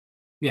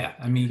 Yeah,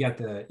 I mean,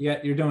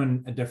 you're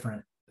doing a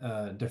different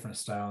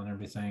style and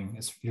everything.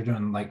 You're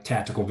doing like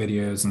tactical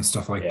videos and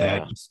stuff like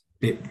that. Just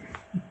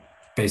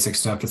basic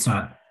stuff. It's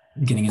not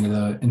getting into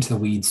the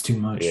weeds too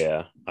much.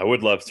 Yeah, I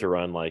would love to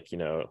run, like,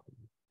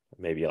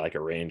 maybe like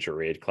a Ranger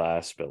raid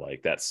class, but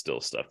like, that's still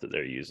stuff that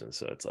they're using.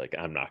 So it's like,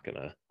 I'm not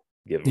gonna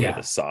give away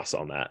the sauce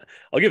on that.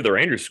 I'll give the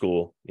Ranger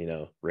school,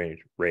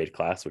 raid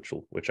class,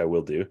 which I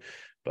will do,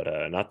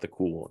 but not the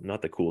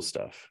cool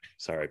stuff.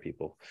 Sorry,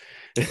 people.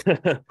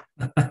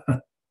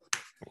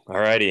 All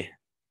righty.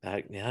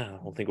 I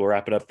don't think we'll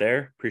wrap it up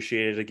there.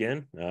 Appreciate it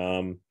again.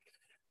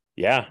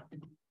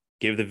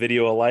 Give the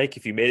video a like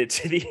if you made it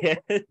to the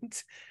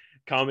end.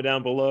 Comment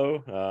down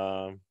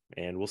below,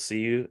 and we'll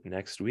see you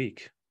next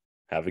week.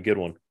 Have a good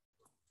one.